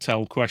or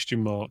Intel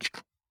question mark.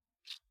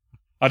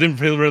 I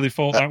didn't really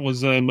thought that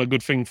was a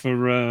good thing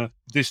for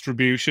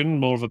distribution.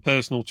 More of a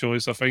personal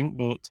choice, I think.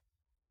 But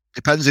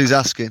depends who's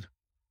asking.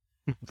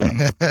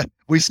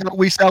 we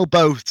sell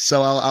both,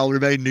 so I'll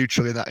remain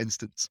neutral in that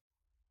instance.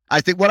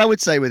 I think what I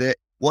would say with it,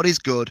 what is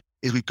good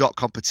is we've got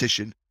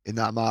competition in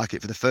that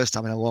market for the first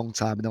time in a long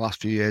time in the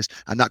last few years,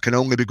 and that can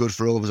only be good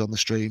for all of us on the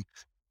stream.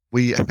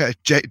 We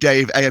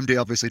Dave AMD,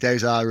 obviously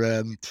Dave's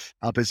our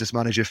business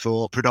manager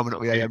for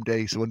predominantly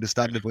AMD, so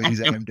understandably he's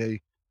AMD.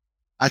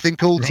 I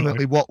think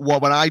ultimately what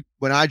when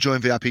I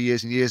joined VIP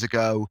years and years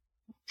ago,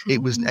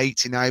 it was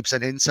 89%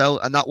 Intel,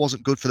 and that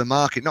wasn't good for the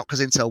market, not because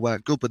Intel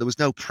weren't good, but there was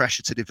no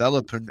pressure to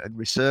develop and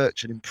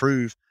research and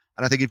improve.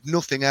 And I think if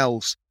nothing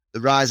else,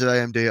 the rise of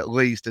AMD at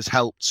least has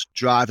helped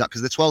drive that,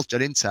 because the 12th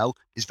gen Intel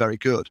is very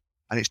good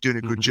and it's doing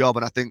a good job.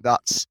 And I think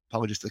that's,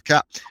 apologies to the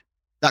cat,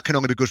 that can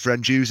only be good for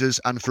end users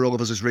and for all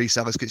of us as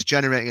resellers, because it's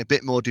generating a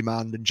bit more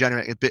demand and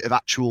generating a bit of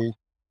actual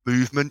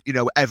movement. You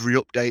know, every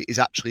update is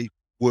actually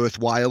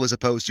worthwhile as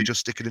opposed to just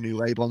sticking a new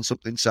label on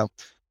something. So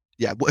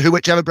yeah,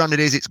 whichever brand it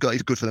is, it's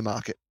good for the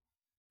market.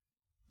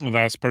 Well,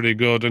 that's pretty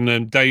good. And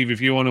then Dave, if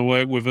you want to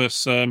work with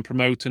us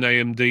promoting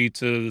AMD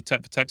to the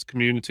Tech for Techs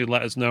community,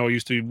 let us know. I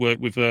used to work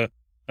with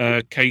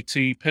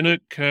Katie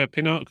Pinnock,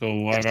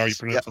 or whatever you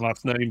pronounce her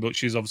last name, but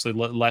she's obviously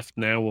left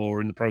now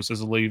or in the process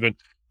of leaving.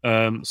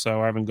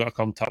 So I haven't got a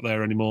contact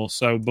there anymore.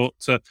 So, but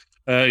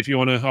if you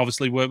want to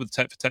obviously work with the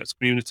Tech for Techs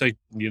community,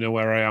 you know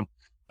where I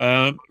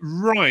am.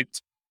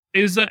 Right.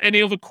 Is there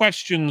any other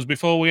questions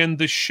before we end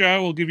this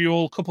show? I'll give you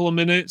all a couple of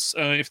minutes.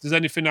 If there's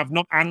anything I've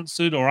not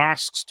answered or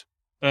asked,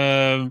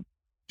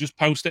 just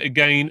post it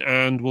again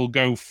and we'll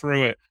go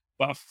through it.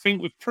 But I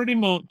think we've pretty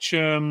much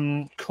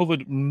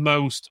covered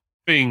most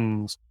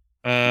things.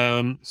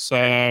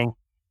 So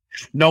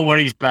no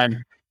worries,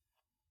 Ben.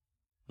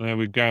 There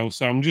we go.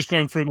 So I'm just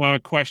going through my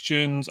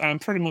questions and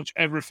pretty much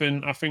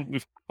everything I think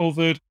we've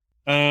covered.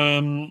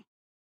 Do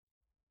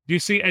you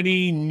see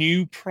any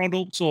new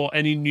products or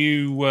any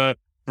new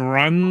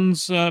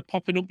brands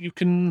popping up you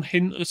can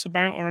hint us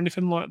about or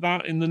anything like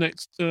that in the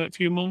next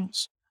few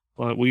months?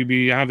 Like we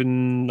be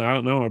having, I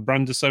don't know, a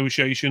brand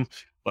association,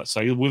 let's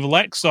say with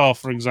Lexar,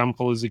 for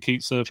example, as he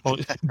keeps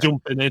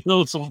jumping in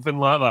or something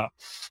like that.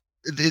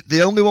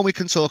 The only one we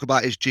can talk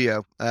about is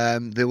Geo.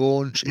 The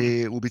launch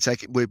will be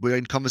taking. We're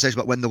in conversation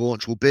about when the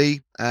launch will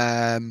be.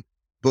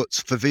 But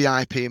for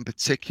VIP in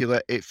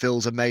particular, it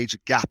fills a major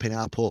gap in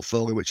our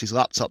portfolio, which is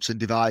laptops and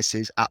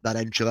devices at that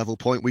entry level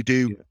point. We've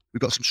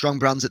got some strong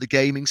brands at the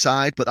gaming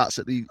side, but that's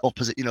at the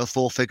opposite,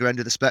 four-figure end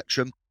of the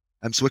spectrum.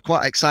 So we're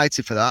quite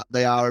excited for that.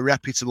 They are a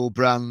reputable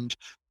brand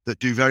that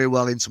do very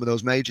well in some of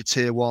those major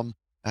tier one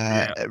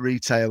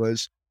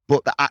retailers,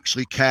 but that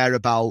actually care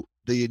about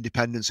the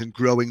independence and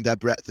growing their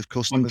breadth of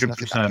customers. 100%. And I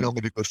think that can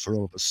only be good for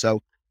all of us.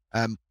 So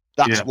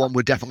that's one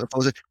we're definitely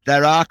focusing.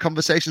 There are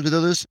conversations with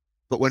others,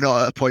 but we're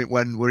not at a point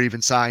when we're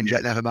even signed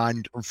yet. Never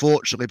mind,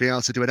 unfortunately, being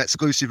able to do an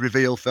exclusive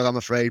reveal, Phil, I'm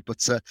afraid.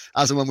 But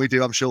as and when we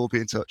do, I'm sure we'll be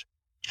in touch.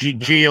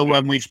 Geo,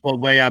 when we spoke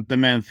way at the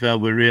men, Phil,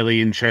 we're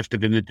really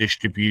interested in the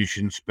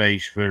distribution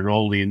space for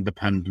all the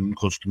independent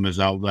customers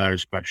out there,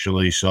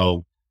 especially.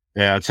 So,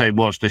 yeah, I'd say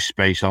watch this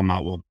space on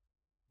that one.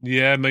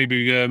 Yeah, maybe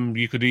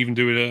you could even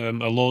do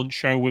a launch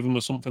show with them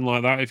or something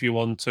like that if you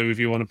want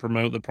to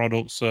promote the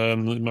products. It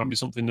might be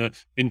something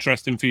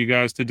interesting for you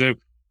guys to do.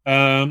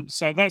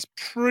 So that's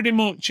pretty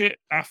much it,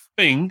 I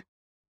think.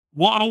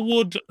 What I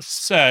would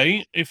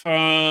say,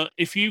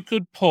 if you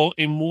could put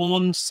in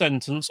one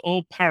sentence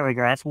or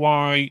paragraph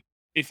why,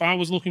 if I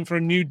was looking for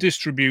a new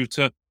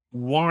distributor,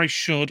 why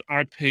should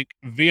I pick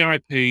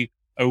VIP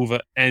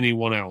over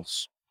anyone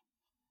else?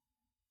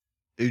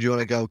 Who do you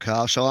want to go,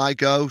 Carl? Shall I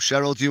go?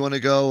 Cheryl, do you want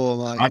to go? Or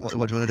what do you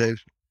want to do?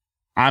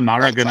 I'm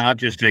arrogant. I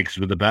just think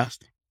we're the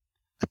best.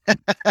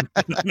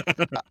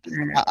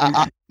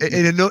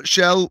 In a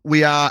nutshell,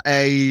 we are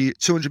a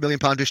 £200 million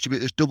distributor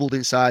that's doubled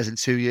in size in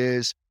 2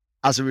 years.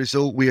 As a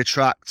result, we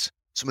attract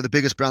some of the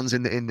biggest brands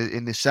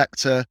in this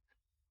sector.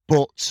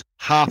 But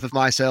half of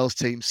my sales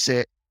team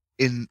sit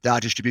in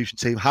our distribution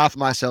team. Half of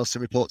my sales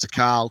team report to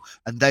Carl,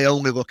 and they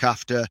only look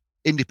after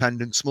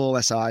independent,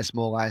 small SI,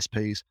 small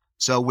ISPs.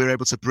 So we're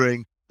able to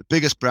bring the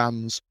biggest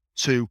brands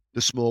to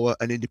the smaller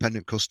and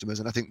independent customers,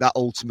 and I think that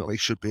ultimately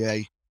should be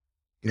a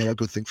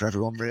good thing for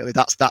everyone. Really,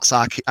 that's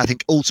our key, I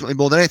think ultimately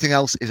more than anything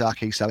else is our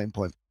key selling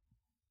point.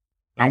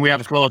 And we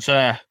have close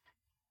air.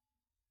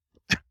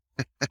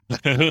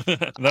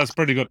 That's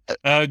pretty good.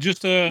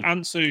 Just to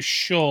answer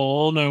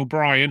Sean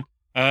O'Brien,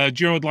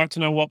 Joe would like to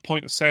know what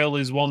point of sale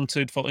is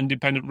wanted for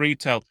independent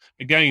retail.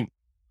 Again,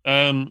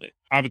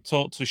 either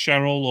talk to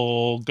Cheryl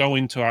or go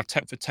into our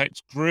Tech for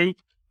Techs group.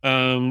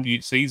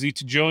 It's easy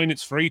to join.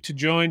 It's free to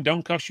join.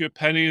 Don't cost you a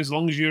penny as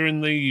long as you're in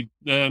the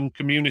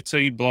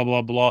community. Blah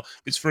blah blah.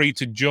 It's free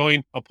to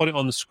join. I'll put it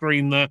on the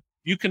screen there.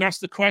 You can ask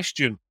the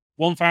question.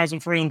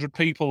 1,300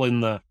 people in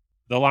there.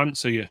 They'll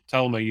answer you.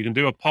 Tell me. You can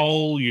do a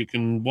poll. You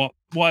can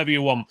whatever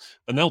you want,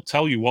 and they'll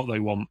tell you what they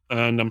want.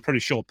 And I'm pretty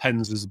sure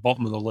pens is the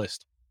bottom of the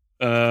list.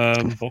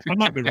 But I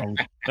might be wrong.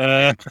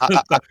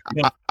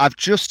 I've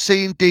just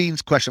seen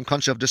Dean's question. I'm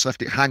conscious I've just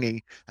left it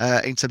hanging.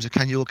 In terms of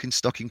can you look in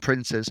stocking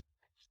printers?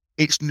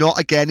 It's not,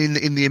 again,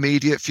 in the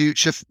immediate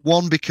future.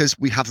 One, because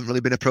we haven't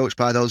really been approached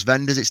by those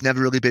vendors. It's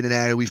never really been an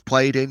area we've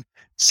played in.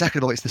 Second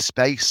of all, it's the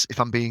space. If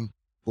I'm being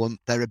blunt,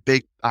 they're a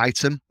big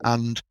item,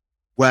 and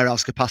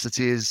warehouse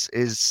capacity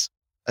is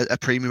a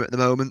premium at the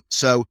moment.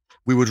 So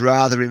we would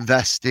rather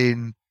invest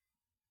in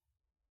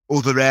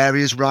other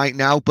areas right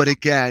now. But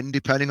again,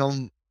 depending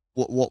on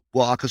what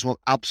our customers want,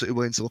 absolutely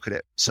willing to look at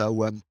it.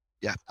 So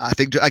yeah, I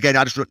think again,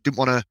 I just didn't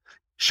want to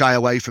shy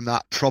away from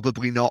that.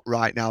 Probably not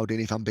right now, Dean,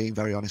 if I'm being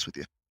very honest with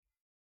you.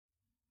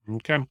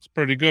 Okay, it's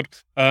pretty good.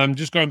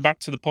 Just going back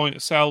to the point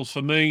of sales,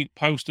 for me,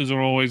 posters are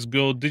always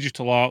good.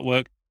 Digital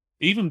artwork,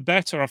 even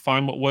better. I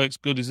find what works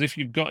good is if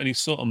you've got any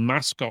sort of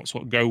mascots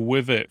what go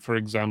with it. For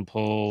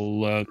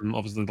example,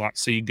 obviously like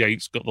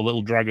Seagate's got the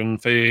little dragon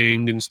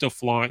thing and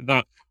stuff like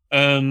that.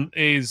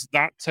 Is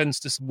that tends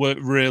to work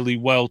really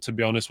well, to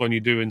be honest, when you're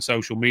doing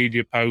social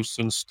media posts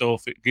and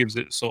stuff. It gives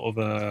it sort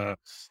of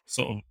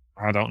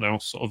I don't know,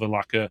 sort of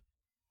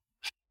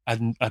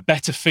a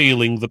better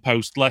feeling, the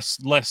post,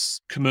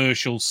 less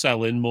commercial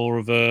selling, more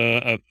of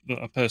a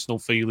personal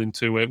feeling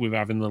to it with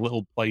having the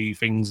little play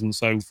things and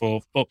so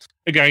forth. But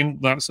again,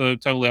 that's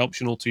totally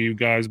optional to you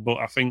guys. But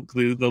I think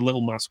the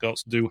little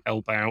mascots do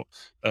help out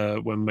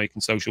when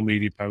making social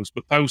media posts.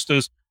 But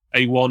posters,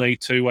 A1,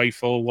 A2,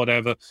 A4,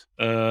 whatever,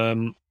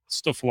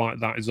 stuff like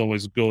that is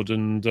always good.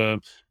 And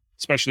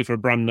especially for a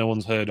brand no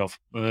one's heard of.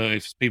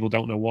 If people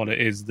don't know what it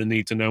is, they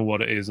need to know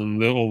what it is.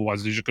 And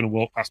otherwise, they're just going to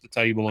walk past the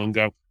table and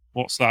go,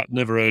 "What's that?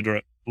 Never heard of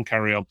it," and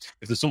carry on.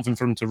 If there's something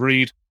for them to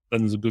read, then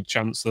there's a good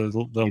chance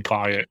they'll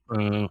buy it.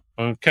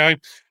 Okay.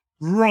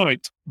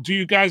 Right. Do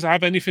you guys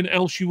have anything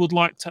else you would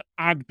like to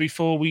add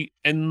before we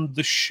end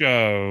the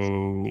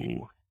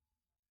show?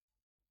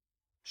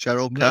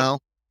 Cheryl,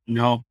 Carl?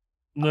 No.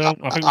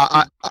 I think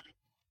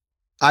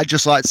I'd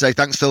just like to say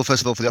thanks, Phil,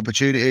 first of all, for the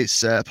opportunity.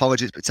 It's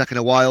apologies for taking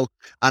a while.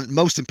 And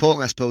most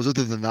importantly, I suppose,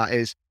 other than that,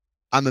 is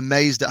I'm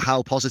amazed at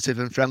how positive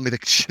and friendly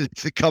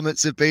the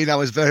comments have been. I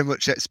was very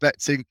much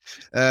expecting,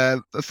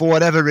 for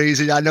whatever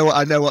reason, I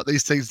know what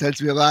these things tend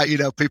to be like. You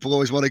know, people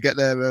always want to get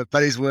their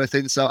pennies worth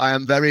in. So I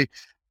am very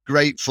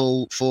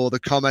grateful for the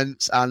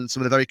comments and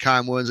some of the very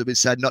kind words that have been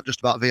said, not just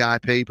about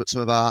VIP, but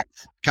some of our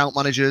account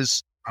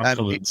managers.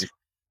 Absolutely. It's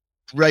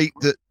great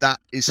that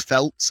is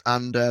felt,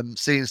 and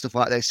seeing stuff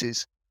like this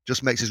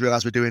just makes us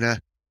realise we're doing a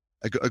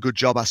good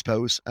job, I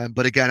suppose.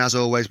 But again, as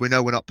always, we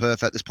know we're not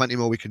perfect. There's plenty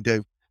more we can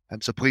do.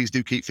 So please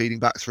do keep feeding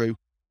back through,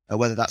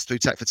 whether that's through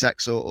Tech for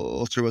Techs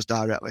or through us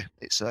directly.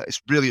 It's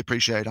really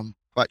appreciated. I'm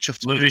quite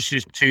chuffed. Lewis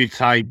is too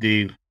tight,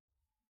 Dean.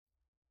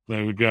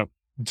 There we go.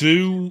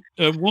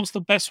 What's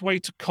the best way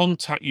to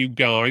contact you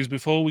guys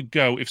before we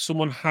go? If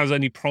someone has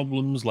any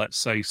problems, let's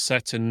say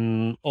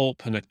setting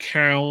up an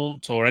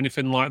account or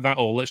anything like that,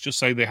 or let's just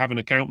say they have an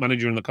account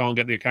manager and they can't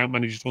get the account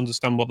manager to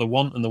understand what they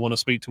want and they want to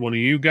speak to one of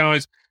you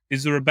guys,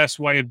 is there a best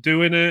way of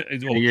doing it?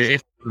 If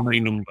the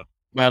main number?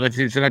 Well, if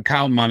it's an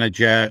account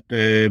manager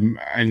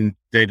and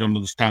they don't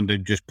understand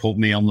it, just put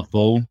me on the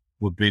phone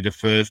would be the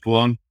first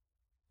one.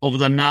 Other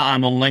than that,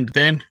 I'm on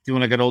LinkedIn. If you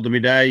want to get hold of me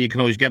there, you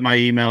can always get my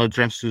email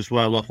address as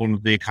well off one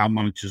of the account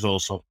managers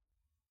also.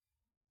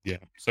 Yeah,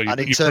 so you're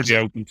pretty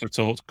open to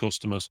talk to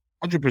customers.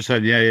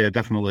 100%, yeah,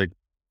 definitely.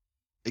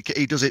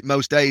 He does it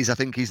most days. I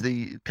think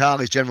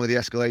Carl is generally the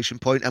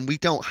escalation point, and we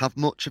don't have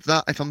much of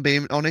that, if I'm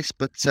being honest.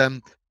 But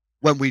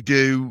when we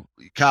do,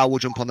 Carl will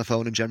jump on the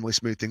phone and generally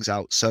smooth things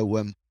out.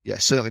 So yeah,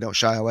 certainly don't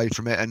shy away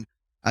from it. And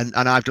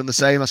I've done the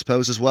same, I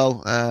suppose, as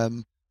well.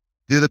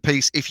 The other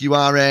piece, if you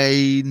are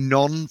a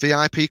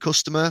non-VIP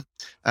customer,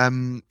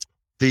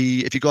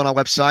 if you go on our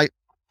website,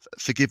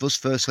 forgive us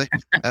firstly.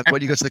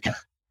 When you go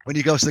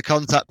to the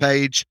contact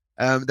page,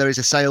 there is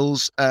a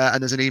sales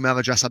and there's an email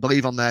address, I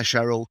believe, on there,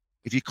 Cheryl.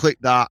 If you click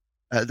that,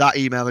 that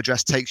email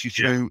address takes you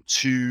through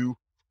to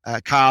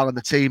Carl and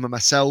the team and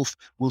myself.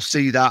 We'll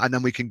see that, and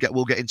then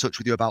we'll get in touch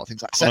with you about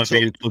things like I'll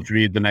be in touch with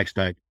you the next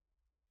day.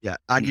 Yeah,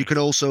 and you can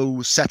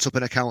also set up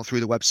an account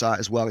through the website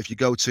as well. If you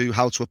go to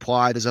how to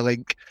apply, there's a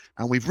link,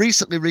 and we've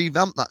recently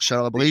revamped that,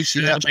 Cheryl, I believe.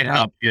 So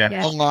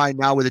online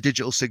now with a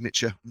digital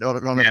signature, none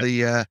of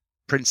the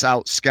prints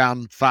out,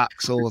 scan,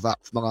 fax, all of that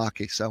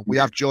malarkey. So we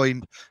have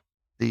joined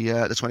the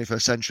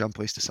 21st century, I'm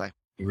pleased to say.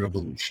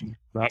 Revolution.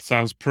 That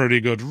sounds pretty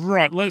good.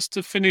 Right, let's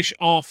to finish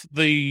off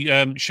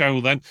the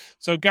show then.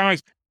 So,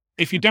 guys,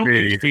 if you don't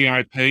use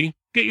VIP,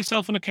 get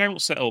yourself an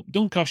account set up.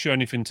 Don't cost you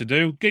anything to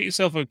do. Get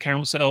yourself an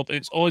account set up.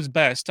 It's always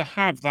best to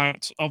have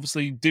that,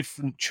 obviously,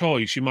 different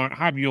choice. You might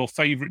have your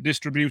favorite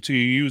distributor you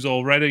use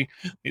already.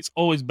 It's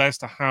always best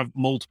to have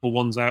multiple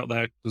ones out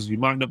there because you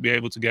might not be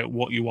able to get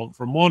what you want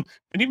from one.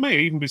 And you may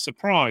even be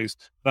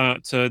surprised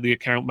that the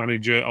account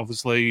manager,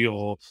 obviously,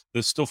 or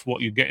the stuff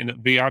what you're getting at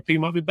VIP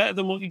might be better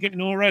than what you're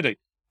getting already.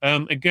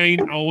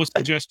 Again, I always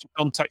suggest to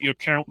contact your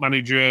account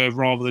manager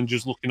rather than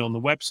just looking on the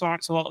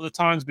websites a lot of the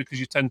times because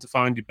you tend to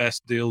find your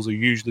best deals are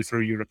usually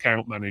through your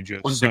account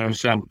manager.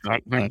 100%.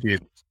 Thank you.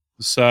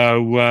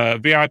 So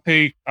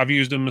VIP, I've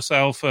used them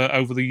myself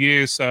over the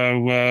years,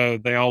 so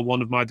they are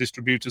one of my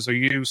distributors I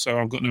use, so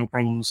I've got no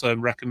problems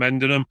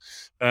recommending them.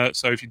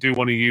 So if you do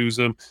want to use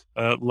them,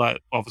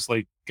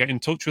 obviously get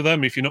in touch with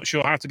them. If you're not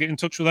sure how to get in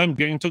touch with them,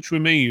 get in touch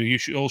with me. You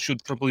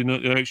should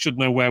probably should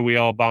know where we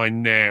are by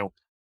now.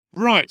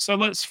 Right, so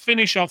let's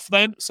finish off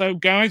then. So,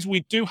 guys,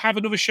 we do have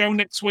another show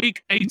next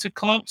week, 8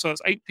 o'clock. So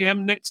that's 8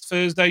 p.m. next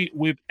Thursday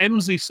with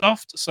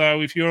Emsisoft. So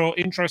if you're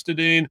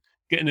interested in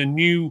getting a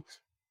new,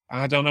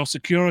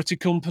 security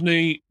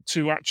company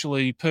to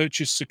actually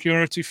purchase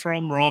security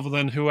from rather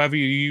than whoever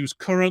you use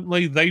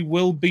currently, they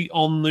will be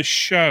on the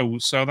show.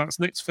 So that's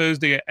next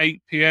Thursday at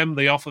 8 p.m.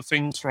 They offer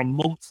things from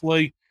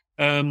monthly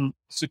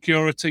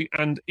security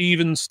and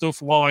even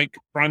stuff like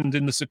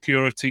branding the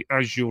security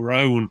as your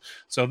own.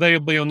 So they'll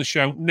be on the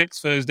show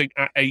next Thursday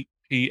at 8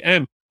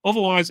 p.m.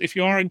 Otherwise, if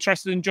you are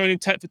interested in joining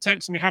Tech for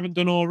Techs and you haven't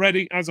done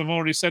already, as I've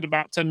already said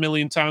about 10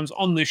 million times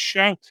on this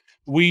show,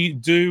 we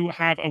do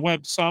have a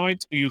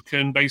website. You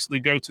can basically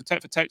go to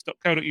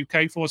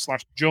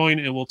techfortechs.co.uk/join.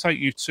 It will take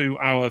you to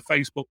our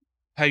Facebook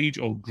page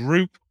or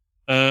group.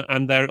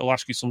 And there it'll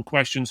ask you some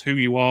questions, who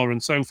you are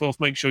and so forth.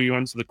 Make sure you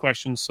answer the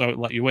questions so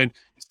it'll let you in.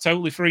 It's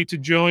totally free to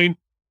join.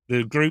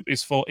 The group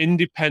is for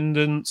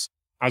independents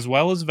as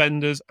well as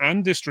vendors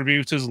and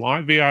distributors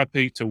like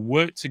VIP to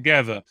work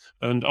together.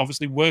 And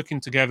obviously working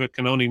together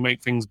can only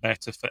make things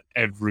better for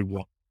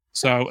everyone.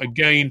 So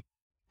again,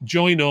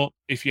 join up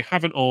if you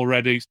haven't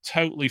already. It's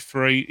totally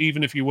free,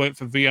 even if you work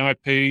for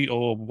VIP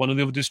or one of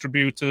the other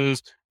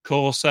distributors,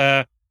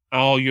 Corsair,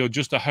 or you're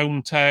just a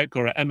home tech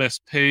or an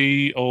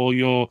MSP or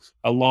you're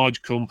a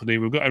large company.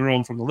 We've got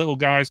everyone from the little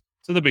guys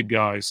to the big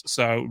guys.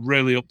 So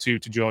really up to you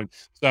to join.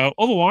 So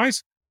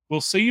otherwise, we'll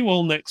see you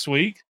all next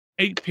week,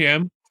 8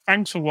 p.m.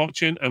 Thanks for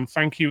watching, and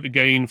thank you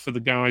again for the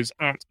guys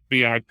at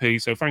VIP.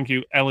 So thank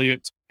you,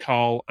 Elliot,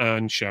 Carl,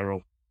 and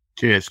Cheryl.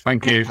 Cheers.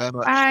 Thank you. Very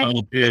much. Bye.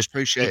 Cheers.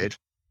 Appreciated.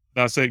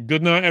 That's it.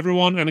 Good night,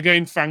 everyone. And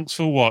again, thanks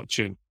for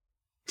watching.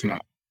 Good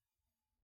night.